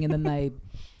one thing and then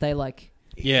they like.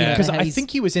 Yeah. Because I think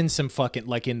he was in some fucking,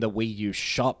 like in the Wii U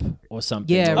shop or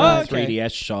something. Yeah, or right. the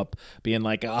 3DS shop, being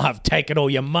like, oh, I've taken all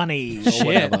your money or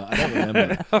whatever. I don't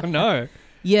remember. Oh, no.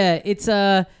 Yeah, it's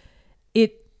I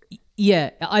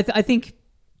think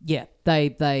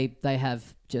they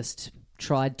have just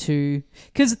tried to,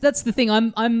 because that's the thing.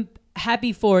 I'm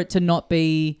happy for it to not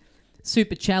be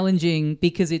super challenging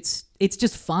because it's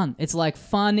just fun. It's like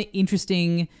fun,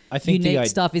 interesting, I think unique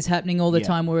stuff is happening all the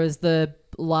time, whereas the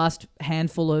last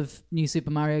handful of new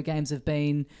Super Mario games have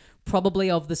been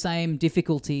probably of the same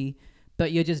difficulty,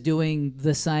 but you're just doing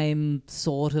the same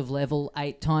sort of level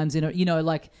 8 times in a,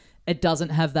 like it doesn't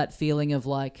have that feeling of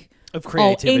like of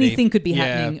creativity. Anything could be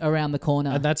happening around the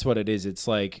corner. And that's what it is. It's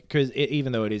like, because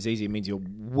even though it is easy, it means you're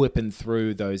whipping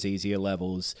through those easier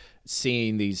levels,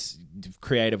 seeing these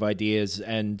creative ideas,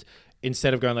 and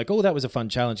instead of going like, oh, that was a fun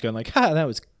challenge, going like, ha, that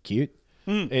was cute.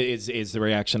 Is the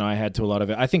reaction I had to a lot of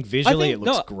it. I think visually it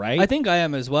looks great. I think I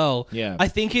am as well. Yeah. I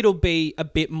think it'll be a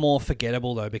bit more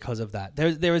forgettable though because of that.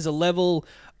 There is a level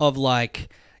of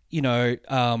like, of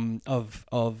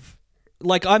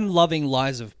like I'm loving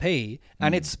Lies of P,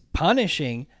 and it's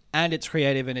punishing and it's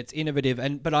creative and it's innovative,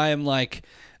 but I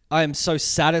am so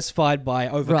satisfied by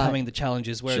overcoming the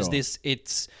challenges, whereas this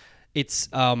it's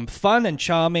fun and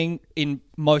charming in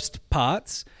most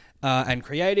parts and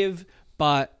creative,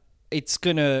 but it's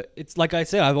like I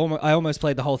said, I almost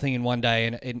played the whole thing in one day,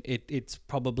 and it's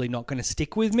probably not going to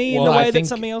stick with me in the way that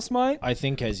something else might. I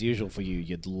think, as usual for you,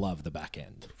 you'd love the back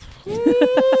end.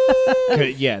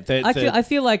 I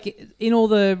feel like in all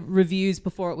the reviews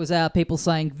before it was out, people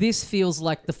saying this feels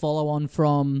like the follow-on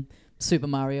from Super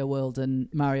Mario World and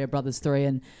Mario Brothers 3,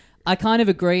 and I kind of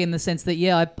agree in the sense that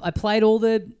I played all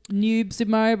the new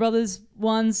Super Mario Brothers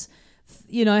ones,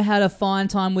 had a fine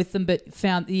time with them, but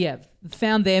found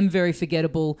them very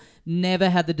forgettable, never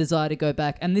had the desire to go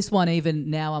back. And this one,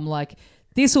 even now, I'm like,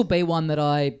 this will be one that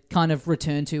I kind of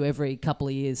return to every couple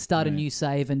of years, start a new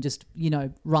save and just,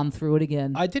 run through it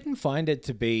again. I didn't find it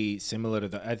to be similar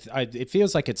to it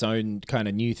feels like its own kind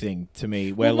of new thing to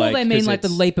me. Where they mean like the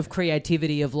leap of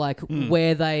creativity of like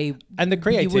where they... And the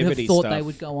creativity you would have thought stuff, they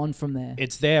would go on from there.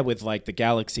 It's there with like the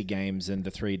Galaxy games and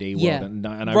the 3D world.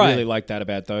 And I really like that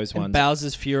about those ones.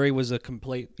 Bowser's Fury was a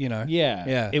complete,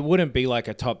 Yeah. It wouldn't be like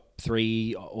a top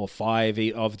 3 or 5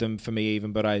 of them for me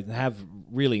even, but I have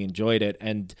really enjoyed it.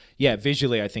 And yeah,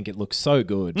 visually I think it looks so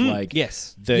good.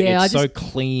 Yes. It's so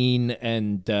clean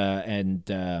and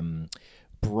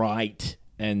bright,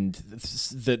 and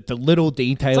the little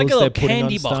details like a little they're putting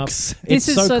candy on box. stuff. This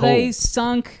is so so cool. they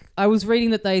sunk. I was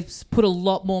reading that they've put a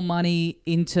lot more money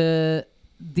into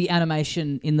the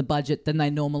animation in the budget than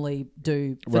they normally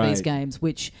do for these games,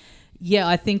 which, yeah,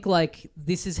 I think like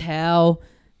this is how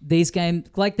these games,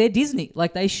 like they're Disney,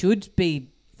 like they should be.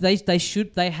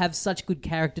 They have such good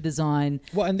character design.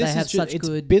 Well, and this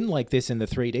it's been like this in the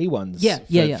 3D ones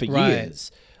for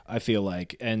years, I feel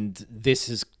like. And this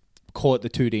has caught the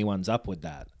 2D ones up with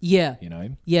that. Yeah. You know?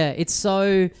 Yeah, it's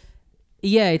so...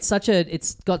 Yeah, it's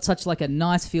got such like a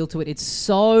nice feel to it. It's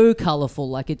so colourful.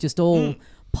 Like it just all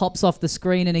pops off the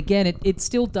screen. And again, it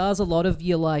still does a lot of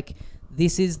your like,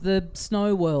 this is the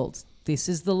snow world. This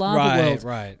is the lava world.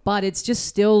 Right. But it's just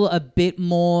still a bit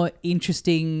more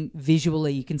interesting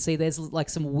visually. You can see there's like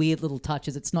some weird little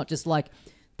touches. It's not just like,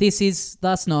 this is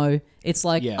the snow. It's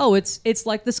like, it's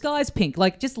like the sky's pink.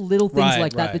 Like just little things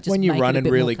like that just when you're make running it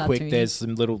a bit really more quick, cartoony. there's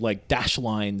some little like dash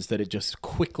lines that it just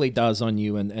quickly does on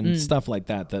you and stuff like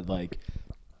that like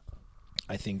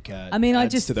I think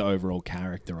adds to the overall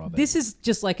character of it. This is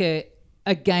just like a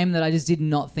game that I just did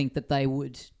not think that they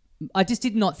would... I just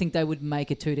did not think they would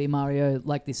make a 2D Mario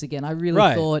like this again. I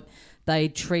really thought they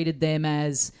treated them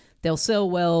as they'll sell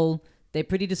well, they're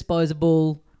pretty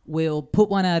disposable, we'll put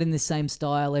one out in the same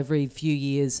style every few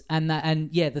years, and the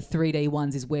 3D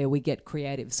ones is where we get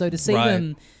creative. So to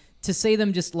see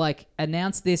them just like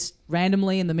announce this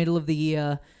randomly in the middle of the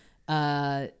year,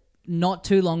 not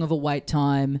too long of a wait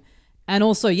time, and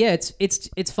also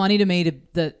it's funny to me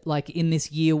that like in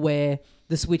this year where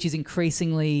the Switch is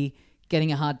increasingly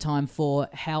getting a hard time for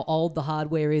how old the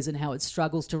hardware is and how it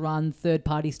struggles to run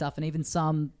third-party stuff and even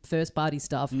some first-party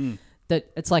stuff,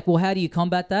 that it's like, well, how do you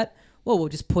combat that? Well, we'll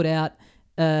just put out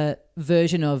a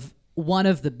version of one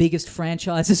of the biggest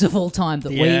franchises of all time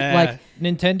that we like.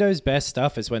 Nintendo's best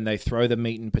stuff is when they throw the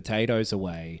meat and potatoes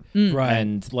away,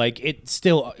 and like it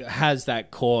still has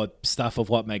that core stuff of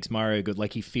what makes Mario good.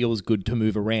 Like he feels good to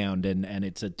move around, and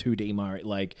it's a 2D Mario.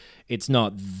 Like it's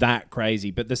not that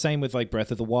crazy, but the same with like Breath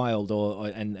of the Wild,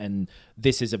 and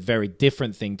this is a very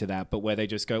different thing to that. But where they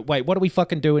just go, wait, what are we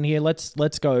fucking doing here? Let's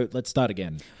go. Let's start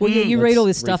again. Well, yeah, you read all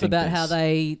this stuff rethink about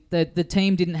this. how the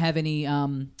team didn't have any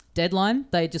deadline.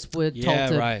 They just were told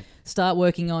to start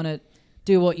working on it,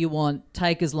 do what you want,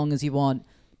 take as long as you want.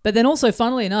 But then also,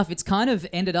 funnily enough, it's kind of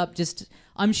ended up just...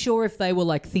 I'm sure if they were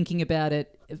like thinking about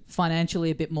it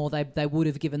financially a bit more, they would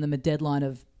have given them a deadline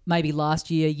of maybe last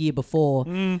year before.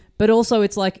 But also,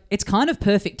 it's like it's kind of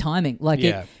perfect timing. Like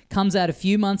it comes out a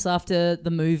few months after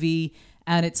the movie,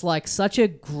 and it's like such a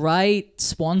great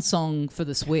swan song for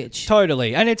the Switch.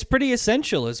 Totally, and it's pretty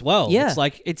essential as well. Yeah. It's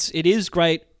like it is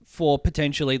great for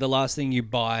potentially the last thing you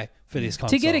buy for this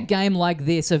console. To get a game like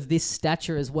this, of this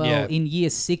stature as well, in year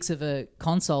 6 of a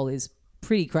console is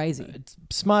pretty crazy. It's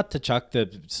smart to chuck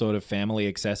the sort of family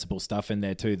accessible stuff in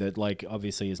there too that like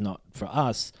obviously is not for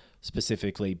us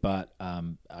specifically, but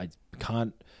I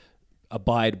can't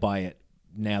abide by it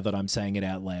now that I'm saying it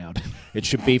out loud. It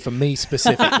should be for me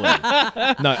specifically.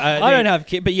 No, I don't have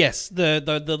kids, but yes, the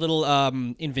little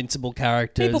invincible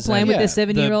characters. People playing with their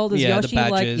 7-year-old as Yoshi. The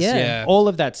badges, All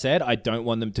of that said, I don't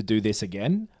want them to do this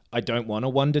again. I don't want a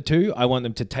Wonder 2. I want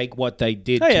them to take what they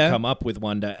did to come up with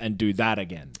Wonder and do that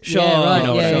again. Sure. Yeah, right. You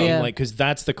know what I mean? Yeah. Like, because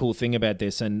that's the cool thing about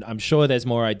this, and I'm sure there's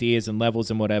more ideas and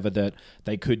levels and whatever that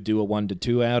they could do a Wonder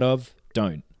 2 out of.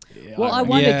 Don't. Well, I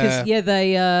wonder because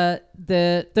they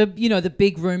the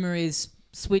big rumor is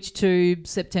Switch 2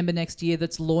 September next year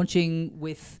that's launching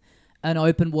with an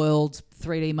open world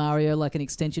 3D Mario, like an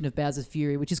extension of Bowser's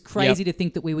Fury, which is crazy to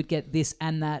think that we would get this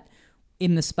and that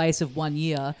in the space of 1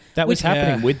 year. That was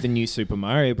happening with the new Super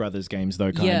Mario Brothers games,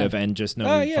 though, kind of, and just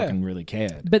nobody fucking really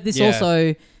cared. But this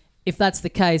also, if that's the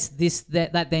case,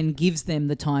 that then gives them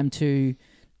the time to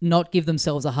not give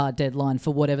themselves a hard deadline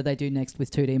for whatever they do next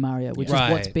with 2D Mario, which is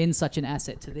what's been such an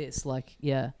asset to this. Like,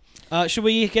 should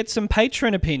we get some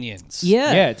patron opinions?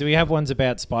 Yeah. Do we have ones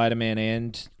about Spider-Man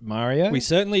and Mario? We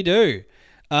certainly do.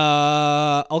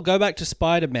 I'll go back to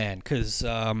Spider-Man because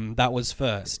that was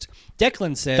first.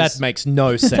 Declan says... That makes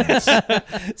no sense.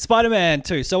 Spider-Man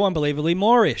 2, so unbelievably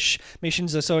Moorish.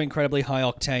 Missions are so incredibly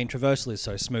high-octane. Traversal is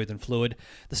so smooth and fluid.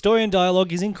 The story and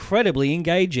dialogue is incredibly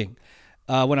engaging.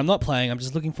 when I'm not playing, I'm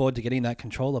just looking forward to getting that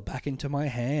controller back into my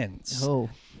hands. Oh.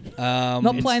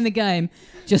 Not playing the game,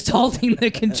 just holding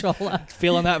the controller.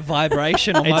 Feeling that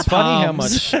vibration on my palms. It's funny how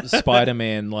much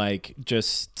Spider-Man, like,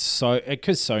 just so...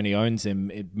 Because Sony owns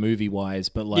him movie-wise,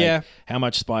 but, like, how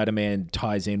much Spider-Man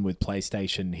ties in with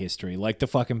PlayStation history. Like, the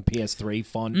fucking PS3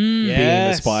 font being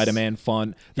the Spider-Man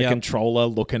font. The controller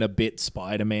looking a bit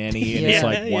Spider-Man-y. And it's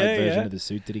like, white version of the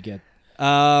suit did he get?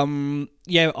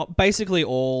 Basically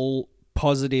all...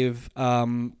 positive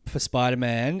for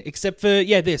Spider-Man, except for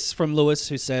this from Lewis,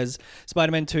 who says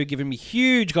Spider-Man 2 giving me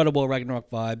huge God of War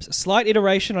Ragnarok vibes, a slight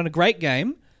iteration on a great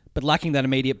game, but lacking that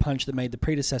immediate punch that made the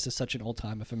predecessor such an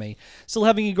all-timer for me. Still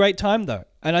having a great time though,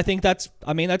 and I think that's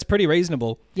pretty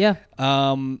reasonable. Yeah.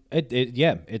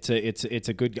 It's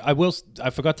a good. I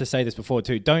forgot to say this before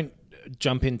too. Don't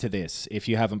jump into this if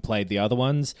you haven't played the other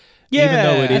ones. Even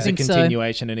though it is a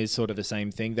continuation and is sort of the same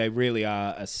thing, they really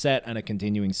are a set and a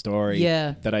continuing story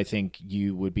that I think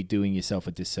you would be doing yourself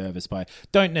a disservice by.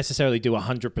 Don't necessarily do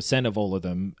 100% of all of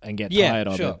them and get tired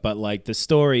of it, but like the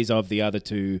stories of the other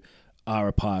two are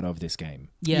a part of this game.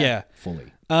 Yeah.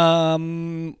 Fully.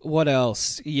 What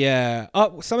else? Yeah.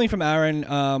 Oh, something from Aaron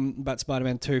about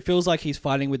Spider-Man 2. Feels like he's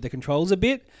fighting with the controls a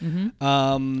bit.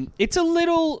 Mm-hmm. It's a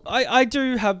little... I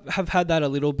do have had that a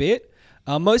little bit.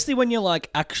 Mostly when you're like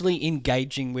actually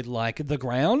engaging with like the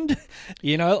ground,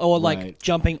 you know, or like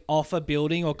jumping off a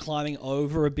building or climbing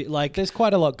over a bit. Like there's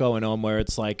quite a lot going on where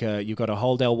it's like you've got to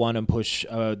hold L1 and push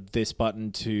this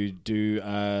button to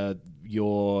do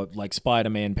your like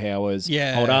Spider-Man powers.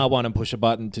 Yeah. Hold R1 and push a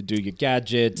button to do your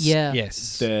gadgets. Yeah.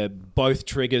 Yes. Both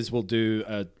triggers will do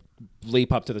a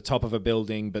leap up to the top of a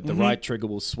building, but the right trigger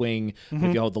will swing.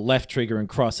 If you hold the left trigger and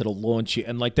cross, it'll launch you.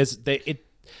 And like it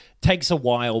takes a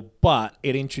while, but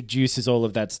it introduces all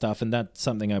of that stuff. And that's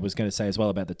something I was going to say as well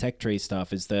about the tech tree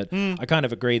stuff is that I kind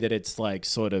of agree that it's like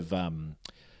sort of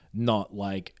not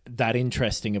like that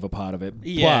interesting of a part of it,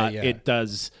 but it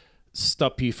does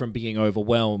stop you from being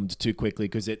overwhelmed too quickly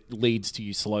because it leads to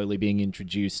you slowly being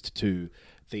introduced to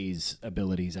these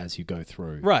abilities as you go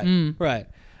through. Right, right.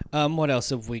 What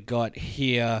else have we got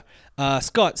here?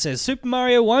 Scott says Super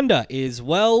Mario Wonder is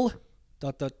wonderful.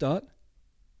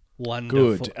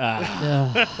 Good.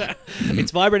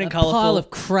 It's vibrant and colorful. Pile of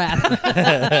crap.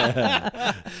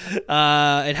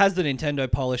 It has the Nintendo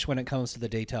polish when it comes to the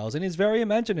details and is very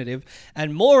imaginative.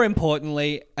 And more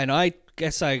importantly, and I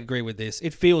guess I agree with this,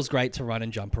 it feels great to run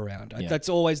and jump around. Yeah. That's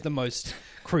always the most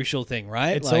crucial thing,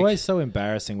 right? It's always so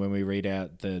embarrassing when we read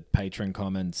out the patron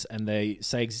comments and they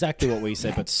say exactly what we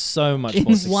said, but so much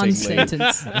more succinctly. In one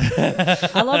sentence.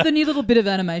 I love the new little bit of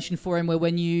animation for him where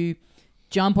when you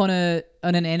jump on an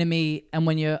enemy and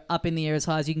when you're up in the air as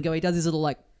high as you can go, he does his little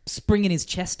like springing his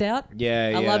chest out.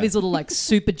 I love his little like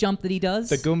super jump that he does.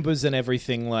 The Goombas and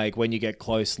everything, like when you get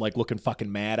close, like looking fucking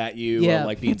mad at you or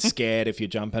like being scared if you're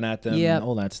jumping at them.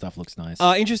 All that stuff looks nice.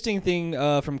 Interesting thing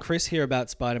from Chris here about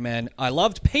Spider-Man. I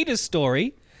loved Peter's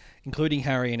story, including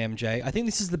Harry and MJ. I think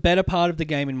this is the better part of the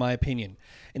game in my opinion.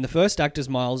 In the first act as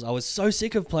Miles, I was so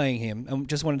sick of playing him and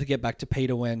just wanted to get back to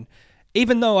Peter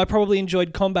even though I probably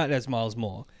enjoyed combat as Miles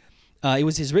more. It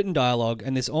was his written dialogue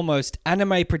and this almost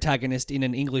anime protagonist in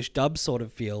an English dub sort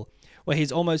of feel, where he's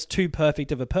almost too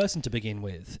perfect of a person to begin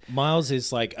with. Miles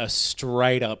is like a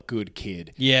straight up good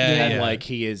kid. And like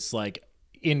he is like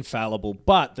infallible,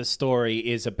 but the story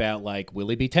is about like, will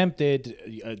he be tempted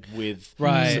with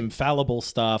some fallible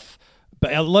stuff?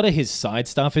 But a lot of his side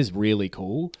stuff is really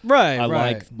cool. I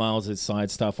like Miles' side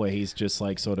stuff where he's just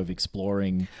like sort of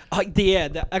exploring.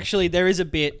 Actually, there is a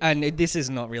bit, and this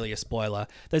is not really a spoiler.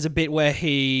 There's a bit where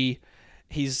he's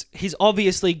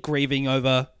obviously grieving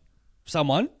over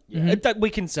someone. That we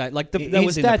can say, like that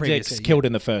was in the previous. His dad gets killed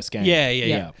in the first game.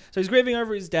 Yeah. So he's grieving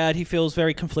over his dad. He feels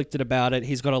very conflicted about it.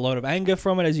 He's got a lot of anger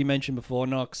from it, as you mentioned before,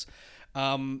 Knox.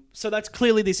 So that's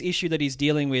clearly this issue that he's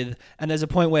dealing with. And there's a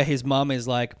point where his mum is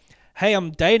like, hey,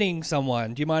 I'm dating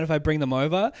someone. Do you mind if I bring them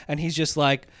over? And he's just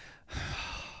like,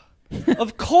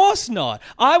 of course not.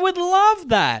 I would love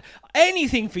that.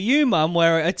 Anything for you, Mum,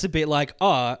 where it's a bit like,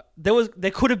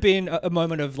 there could have been a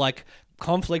moment of like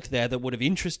conflict there that would have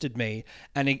interested me.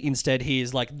 And instead he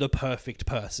is like the perfect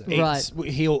person. Right.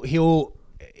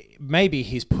 Maybe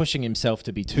he's pushing himself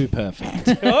to be too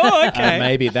perfect. Oh, okay.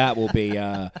 Maybe that will be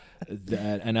an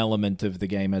element of the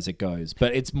game as it goes.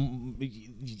 But it's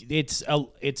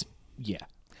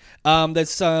there's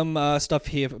some stuff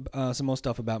here, some more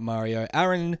stuff about Mario.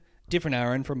 Aaron Different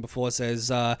Aaron from before says,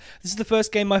 this is the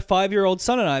first game my 5-year-old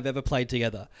son and I have ever played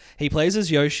together. He plays as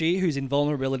Yoshi, whose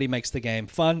invulnerability makes the game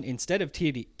fun instead of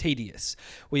tedious.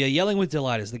 We are yelling with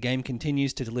delight as the game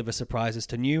continues to deliver surprises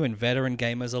to new and veteran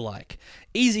gamers alike.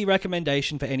 Easy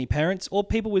recommendation for any parents or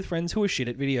people with friends who are shit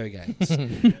at video games.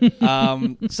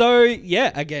 So,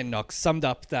 yeah, again, Knox summed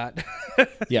up that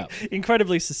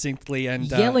incredibly succinctly and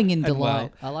yelling in and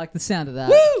delight. well. I like the sound of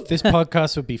that. This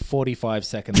podcast would be 45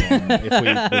 seconds long if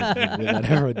we let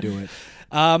everyone do it.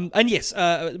 And yes,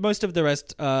 most of the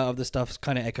rest of the stuff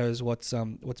kind of echoes what's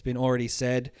been already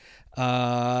said.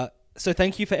 So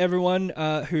thank you for everyone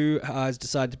who has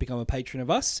decided to become a patron of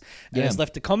us and has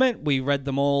left a comment. We read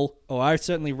them all, or I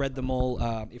certainly read them all,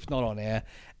 if not on air.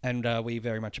 And we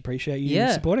very much appreciate you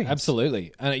supporting us.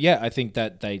 Absolutely. I think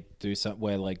that they do something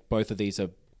where like both of these are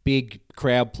big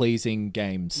crowd-pleasing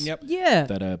games. Yep. Yeah.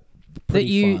 That are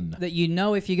pretty fun. That you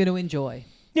know if you're going to enjoy.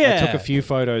 Yeah. I took a few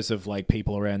photos of like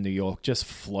people around New York just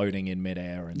floating in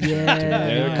midair. And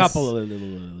Yeah, a couple of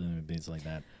little bits like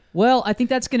that. Well, I think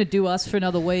that's going to do us for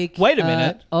another week. Wait a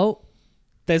minute. Oh,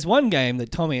 There's one game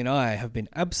that Tommy and I have been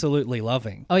absolutely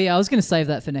loving. yeah, I was going to save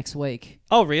that for next week.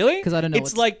 Oh, really? 'Cause I don't know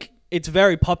It's like, it's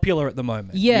very popular at the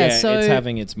moment. Yeah, so it's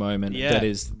having its moment. Yeah. That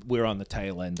is, we're on the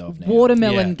tail end of now.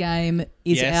 Watermelon game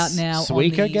is out now. Suika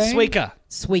on the game? Suika.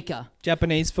 Suika.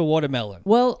 Japanese for watermelon.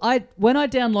 Well, when I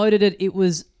downloaded it,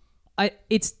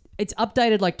 it's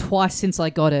updated like twice since I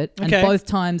got it, and Okay. both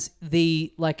times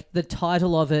the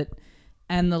title of it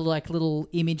and the like little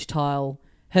image tile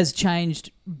has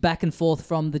changed back and forth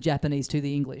from the Japanese to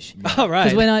the English. All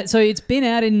right. So it's been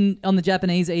out on the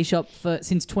Japanese eShop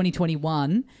since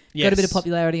 2021. Yes. Got a bit of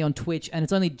popularity on Twitch, and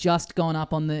it's only just gone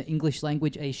up on the English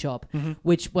language eShop,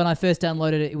 which when I first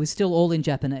downloaded it, it was still all in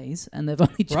Japanese, and they've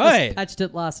only just patched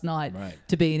it last night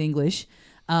to be in English.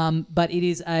 But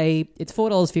it's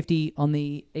 $4.50 on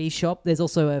the eShop. There's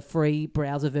also a free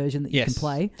browser version that you can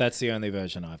play. That's the only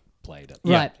version I've played.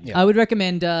 Right. Yeah. I would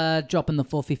recommend dropping the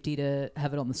 $4.50 to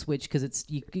have it on the Switch because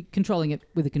controlling it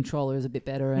with a controller is a bit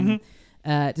better and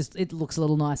it looks a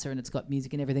little nicer and it's got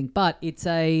music and everything. But it's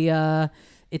a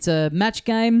match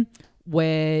game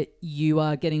where you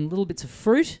are getting little bits of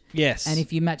fruit. Yes. And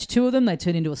if you match two of them, they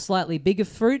turn into a slightly bigger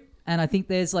fruit. And I think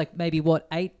there's like maybe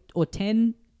 8 or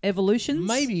 10 evolutions.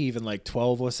 Maybe even like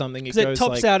 12 or something. Because it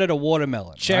tops out at a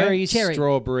watermelon. Cherry, Cherry.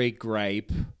 strawberry,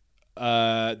 grape.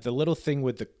 The little thing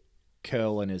with the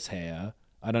curl in his hair.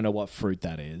 I don't know what fruit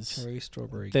that is. Cherry,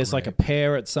 strawberry, There's like a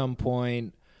pear at some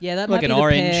point. Yeah, that like might an be the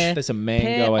orange. pear. There's a mango,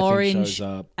 Pear, I think, orange, shows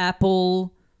up.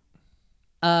 apple,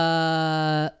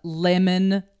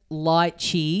 lemon,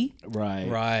 lychee,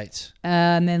 Right.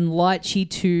 and then lychee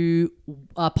to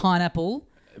pineapple,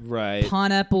 Right.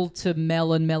 pineapple to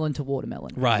melon, melon to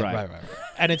watermelon. Right.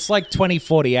 And it's like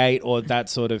 2048 or that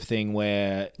sort of thing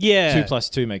where 2 +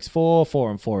 2 makes 4, 4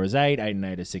 and 4 is 8, 8 and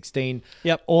 8 is 16.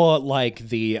 Yep. Or like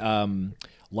the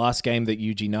last game that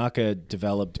Yuji Naka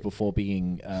developed before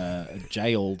being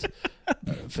jailed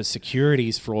for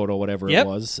securities fraud or whatever it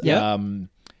was. Yep.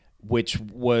 Which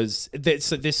was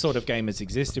so this sort of game has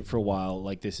existed for a while.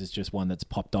 Like this is just one that's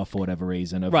popped off for whatever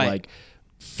reason of like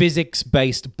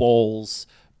physics-based balls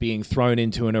being thrown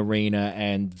into an arena,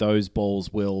 and those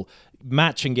balls will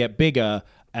match and get bigger,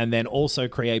 and then also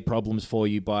create problems for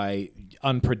you by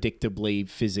unpredictably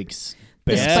physics.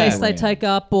 The space they take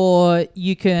up, or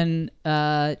you can,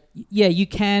 you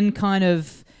can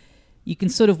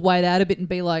sort of wait out a bit and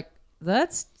be like,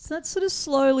 that's sort of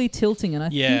slowly tilting, and I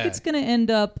think it's going to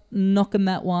end up knocking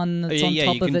that one that's on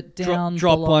top of it down.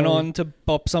 Drop below. one on to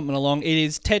bop something along. It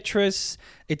is Tetris.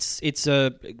 It's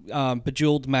a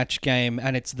Bejeweled match game,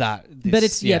 and it's that. But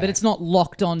it's not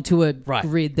locked onto a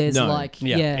grid. There's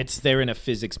they're in a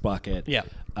physics bucket. Yeah.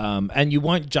 And you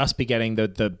won't just be getting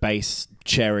the base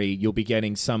cherry. You'll be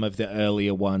getting some of the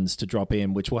earlier ones to drop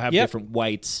in, which will have different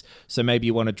weights. So maybe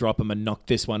you want to drop them and knock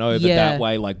this one over that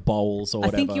way, like bowls or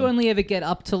whatever. I think you only ever get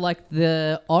up to like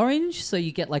the orange, so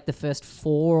you get like the first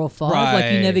 4 or 5. Right.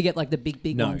 Like you never get like the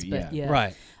big ones. But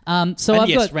Right. So I've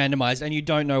got randomized, and you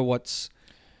don't know what's.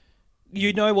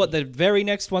 You know what the very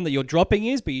next one that you're dropping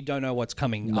is, but you don't know what's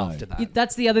coming after that.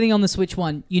 That's the other thing on the Switch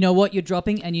one. You know what you're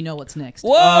dropping, and you know what's next.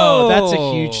 Whoa! Oh, that's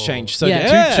a huge change. So the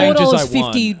two changes I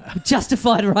want. $4.50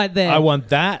 justified right there. I want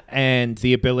that and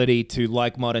the ability to,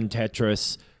 like Modern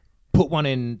Tetris, put one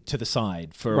in to the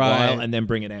side for a while and then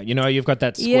bring it out. You know, you've got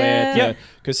that square.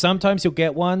 Because sometimes you'll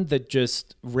get one that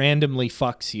just randomly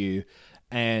fucks you,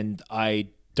 and I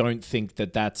don't think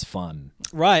that that's fun.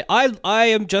 Right. I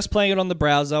am just playing it on the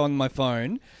browser on my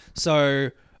phone, so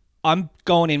I'm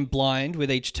going in blind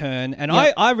with each turn, and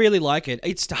I really like it.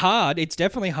 It's hard. It's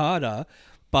definitely harder,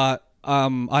 but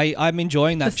I'm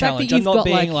enjoying that The fact that challenge. I'm you've not got,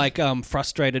 being like-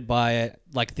 frustrated by it,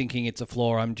 like thinking it's a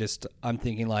flaw. I'm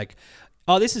thinking like,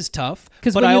 oh, this is tough.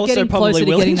 'Cause but when I you're also getting probably closer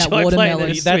to will getting that enjoy playing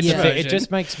watermelon, the That's Switch the thing. version. It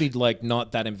just makes me like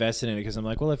not that invested in it because I'm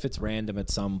like, well, if it's random at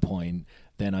some point,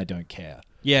 then I don't care.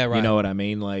 Yeah, right. You know what I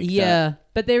mean? Like, Yeah,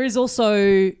 but there is also,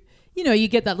 you know, you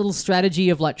get that little strategy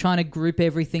of like trying to group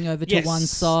everything over to Yes, one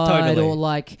side, totally. or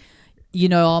like, you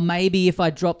know, oh, maybe if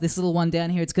I drop this little one down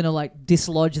here, it's going to like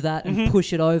dislodge that and Mm-hmm.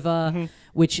 push it over.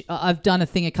 Which I've done a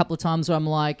thing a couple of times where I'm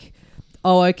like,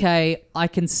 oh, okay, I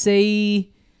can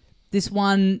see this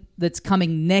one that's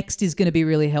coming next is going to be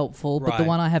really helpful, but the Right.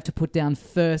 one I have to put down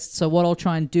first. So what I'll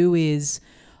try and do is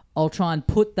I'll try and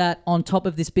put that on top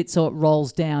of this bit so it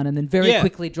rolls down and then very Yeah.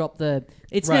 quickly drop the...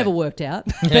 It's Right. never worked out.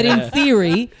 But in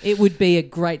theory, it would be a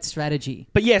great strategy.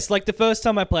 But yes, like the first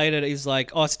time I played it is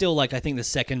like, still like I think the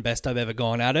second best I've ever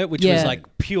gone at it, which Yeah. was like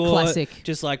pure Classic.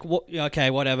 just like okay,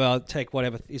 whatever, I'll take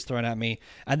whatever is thrown at me.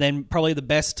 And then probably the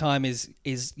best time is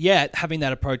having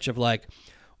that approach of like,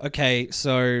 okay,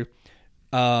 so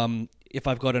if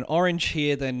I've got an orange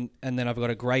here, and then I've got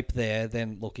a grape there,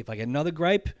 then look, if I get another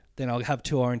grape, then I'll have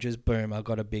two oranges. Boom, I've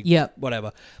got a big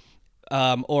whatever.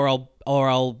 Or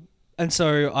I'll. And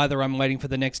so either I'm waiting for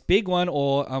the next big one,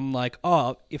 or I'm like,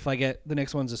 oh, if I get the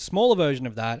next one's a smaller version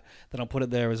of that, then I'll put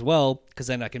it there as well, because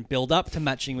then I can build up to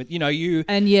matching with, you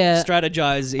And yeah,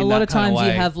 strategize in a lot that of kind times way.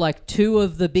 you have like two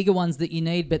of the bigger ones that you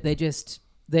need, but they're just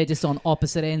on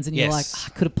opposite ends, and you're like, Yes. I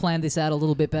could have planned this out a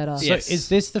little bit better. So Yes. is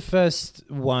this the first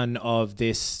one of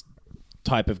this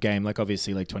type of game? Like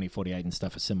obviously like 2048 and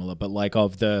stuff are similar, but like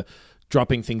of the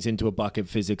dropping things into a bucket,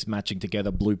 physics matching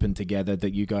together, blooping together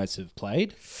that you guys have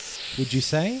played, would you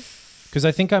say? Because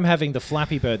I think I'm having the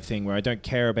Flappy Bird thing where I don't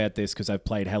care about this because I've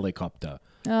played Helicopter,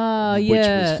 Oh, which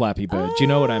yeah. was Flappy Bird. Do you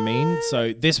know what I mean?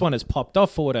 So this one has popped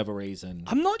off for whatever reason.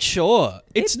 I'm not sure.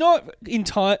 It's not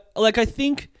entire. Like I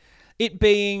think it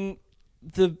being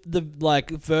the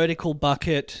like vertical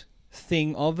bucket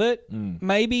thing of it,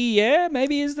 maybe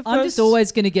is the first. I'm just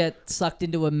always going to get sucked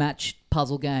into a match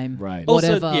puzzle game. Right.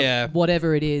 Whatever, Also,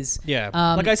 whatever it is. Yeah,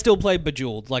 like I still play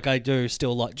Bejeweled. Like I do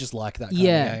still just like that kind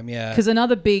of game. Yeah, Because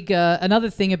another big, another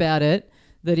thing about it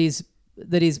that is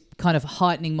kind of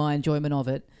heightening my enjoyment of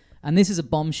it, and this is a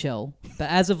bombshell, but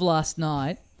as of last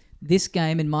night, this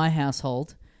game in my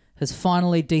household has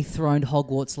finally dethroned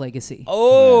Hogwarts Legacy.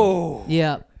 Oh,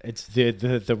 Yeah. It's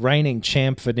the reigning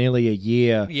champ for nearly a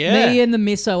year. yeah. Me and the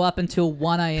misso up until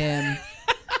 1 a.m.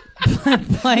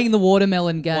 playing the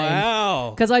watermelon game.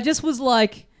 Wow. Because I just was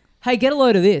like, hey, get a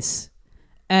load of this.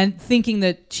 And thinking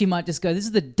that she might just go, this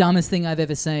is the dumbest thing I've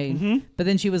ever seen. Mm-hmm. But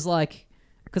then she was like,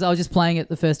 because I was just playing it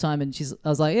the first time, and I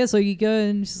was like, yeah, so you go.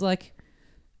 And she's like,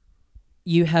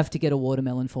 you have to get a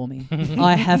watermelon for me.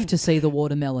 I have to see the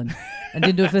watermelon. And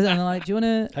didn't do it first. And I'm like, do you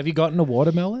want to? Have you gotten a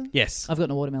watermelon? Yes. I've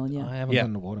gotten a watermelon, yeah. I haven't Yeah.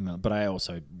 gotten a watermelon, but I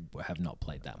also have not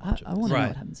played that much. I of want this. to know Right.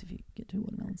 what happens if you get 2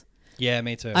 watermelons. Yeah,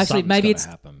 me too. Actually, Something's maybe gotta it's.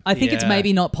 happen. I think it's Yeah.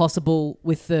 maybe not possible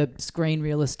with the screen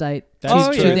real estate That is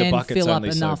to true. The then bucket's fill up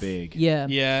only so enough. big. Yeah.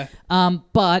 yeah.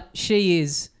 But she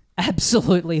is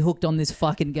absolutely hooked on this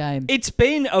fucking game. It's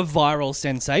been a viral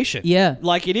sensation. Yeah.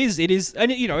 Like it is, and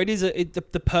it is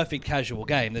the perfect casual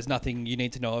game. There's nothing you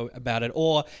need to know about it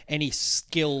or any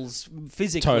skills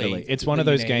physically. Totally. It's one of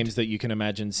that you those need. games that you can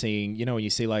imagine seeing, when you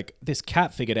see like this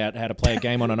cat figured out how to play a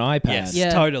game on an iPad. Yes,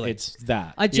 Yeah. totally. It's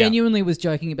that. I genuinely was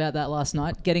joking about that last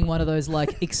night, getting one of those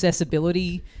like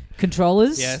accessibility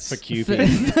controllers. Yes. For Cupid.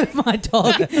 For my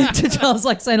dog. I was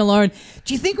like saying to Lauren,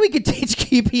 do you think we could teach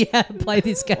Cupid how to play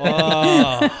this game?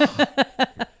 Oh,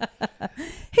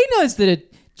 He knows that a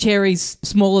cherry's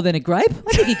smaller than a grape.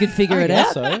 I think he could figure it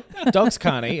out. Also, dogs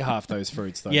can't eat half those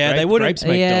fruits though. Yeah, they wouldn't- Grapes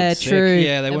make Yeah, dogs sick. true.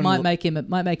 Yeah, they it wouldn't might look- make him. It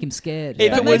might make him scared.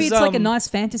 If But it maybe was, it's like a nice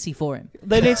fantasy for him.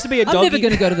 there needs to be a I'm doggy. never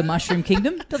going to go to the Mushroom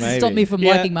Kingdom. Doesn't Maybe. stop me from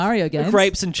Yeah. liking Mario games.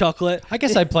 Grapes and chocolate. I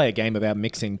guess I'd play a game about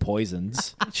mixing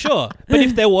poisons. Sure. But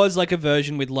if there was like a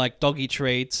version with like doggy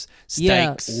treats,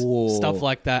 Yeah. steaks, Ooh. stuff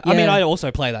like that. I mean, Yeah. I also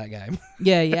play that game.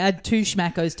 Yeah, you add 2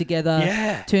 schmackos together.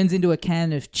 Yeah. Turns into a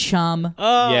can of chum.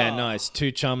 Oh. Yeah, nice.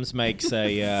 2 chums makes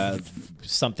a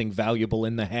something valuable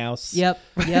in the house. Yep.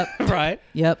 Right.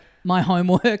 Yep. My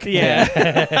homework.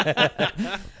 Yeah.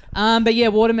 But yeah,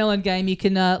 watermelon game. You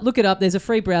can look it up. There's a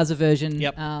free browser version.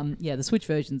 Yep. Yeah, the Switch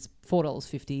version's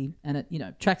 $4.50, and it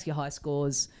tracks your high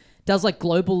scores. Does like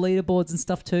global leaderboards and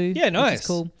stuff too. Yeah, nice. Which is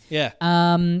cool. Yeah.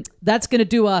 That's going to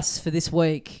do us for this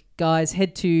week, guys.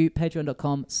 Head to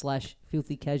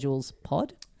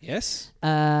patreon.com/filthycasualspod. Yes.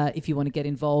 If you want to get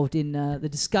involved in the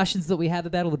discussions that we have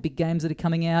about all the big games that are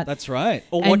coming out. That's right.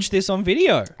 Or watch this on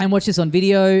video. And watch this on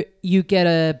video. You get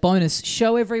a bonus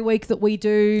show every week that we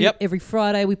do. Yep. Every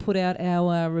Friday we put out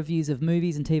our reviews of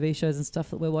movies and TV shows and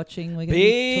stuff that we're watching. We're going to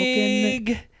be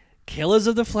talking... Killers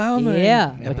of the Flower Moon.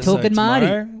 Yeah, we're talking Marty.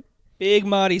 Tomorrow. Big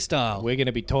Marty style. We're going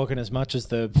to be talking as much as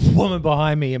the woman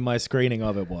behind me in my screening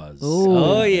of it was. Ooh.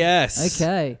 Oh, yes.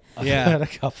 Okay. Yeah. A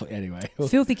couple, anyway.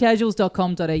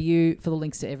 filthycasuals.com.au for the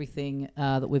links to everything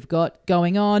that we've got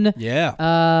going on. Yeah.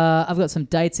 I've got some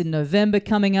dates in November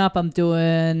coming up. I'm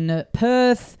doing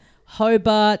Perth,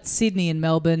 Hobart, Sydney and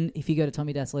Melbourne. If you go to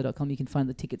tommydaslow.com, you can find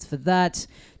the tickets for that.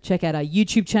 Check out our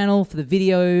YouTube channel for the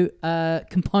video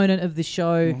component of the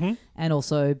show, and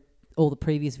also all the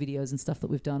previous videos and stuff that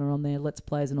we've done are on there, Let's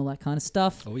Plays and all that kind of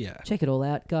stuff. Oh, yeah. Check it all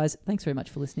out. Guys, thanks very much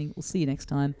for listening. We'll see you next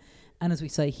time. And as we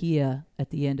say here at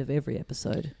the end of every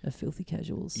episode of Filthy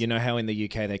Casuals. You know how in the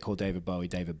UK they call David Bowie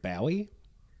David Bowie?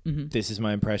 Mm-hmm. This is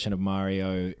my impression of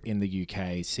Mario in the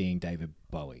UK seeing David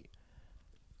Bowie.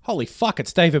 Holy fuck,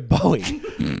 it's David Bowie.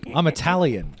 I'm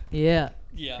Italian. Yeah.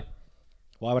 Yeah.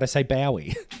 Why would I say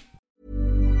Bowie?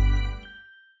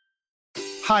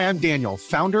 Hi, I'm Daniel,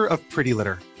 founder of Pretty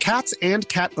Litter. Cats and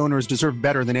cat owners deserve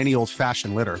better than any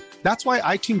old-fashioned litter. That's why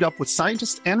I teamed up with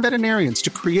scientists and veterinarians to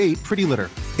create Pretty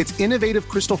Litter. Its innovative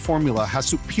crystal formula has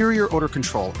superior odor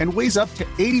control and weighs up to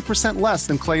 80% less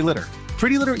than clay litter.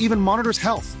 Pretty Litter even monitors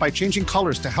health by changing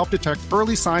colors to help detect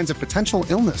early signs of potential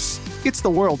illness. It's the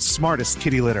world's smartest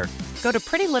kitty litter. Go to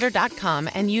prettylitter.com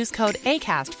and use code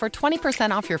ACAST for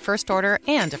 20% off your first order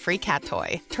and a free cat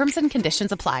toy. Terms and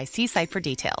conditions apply. See site for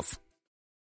details.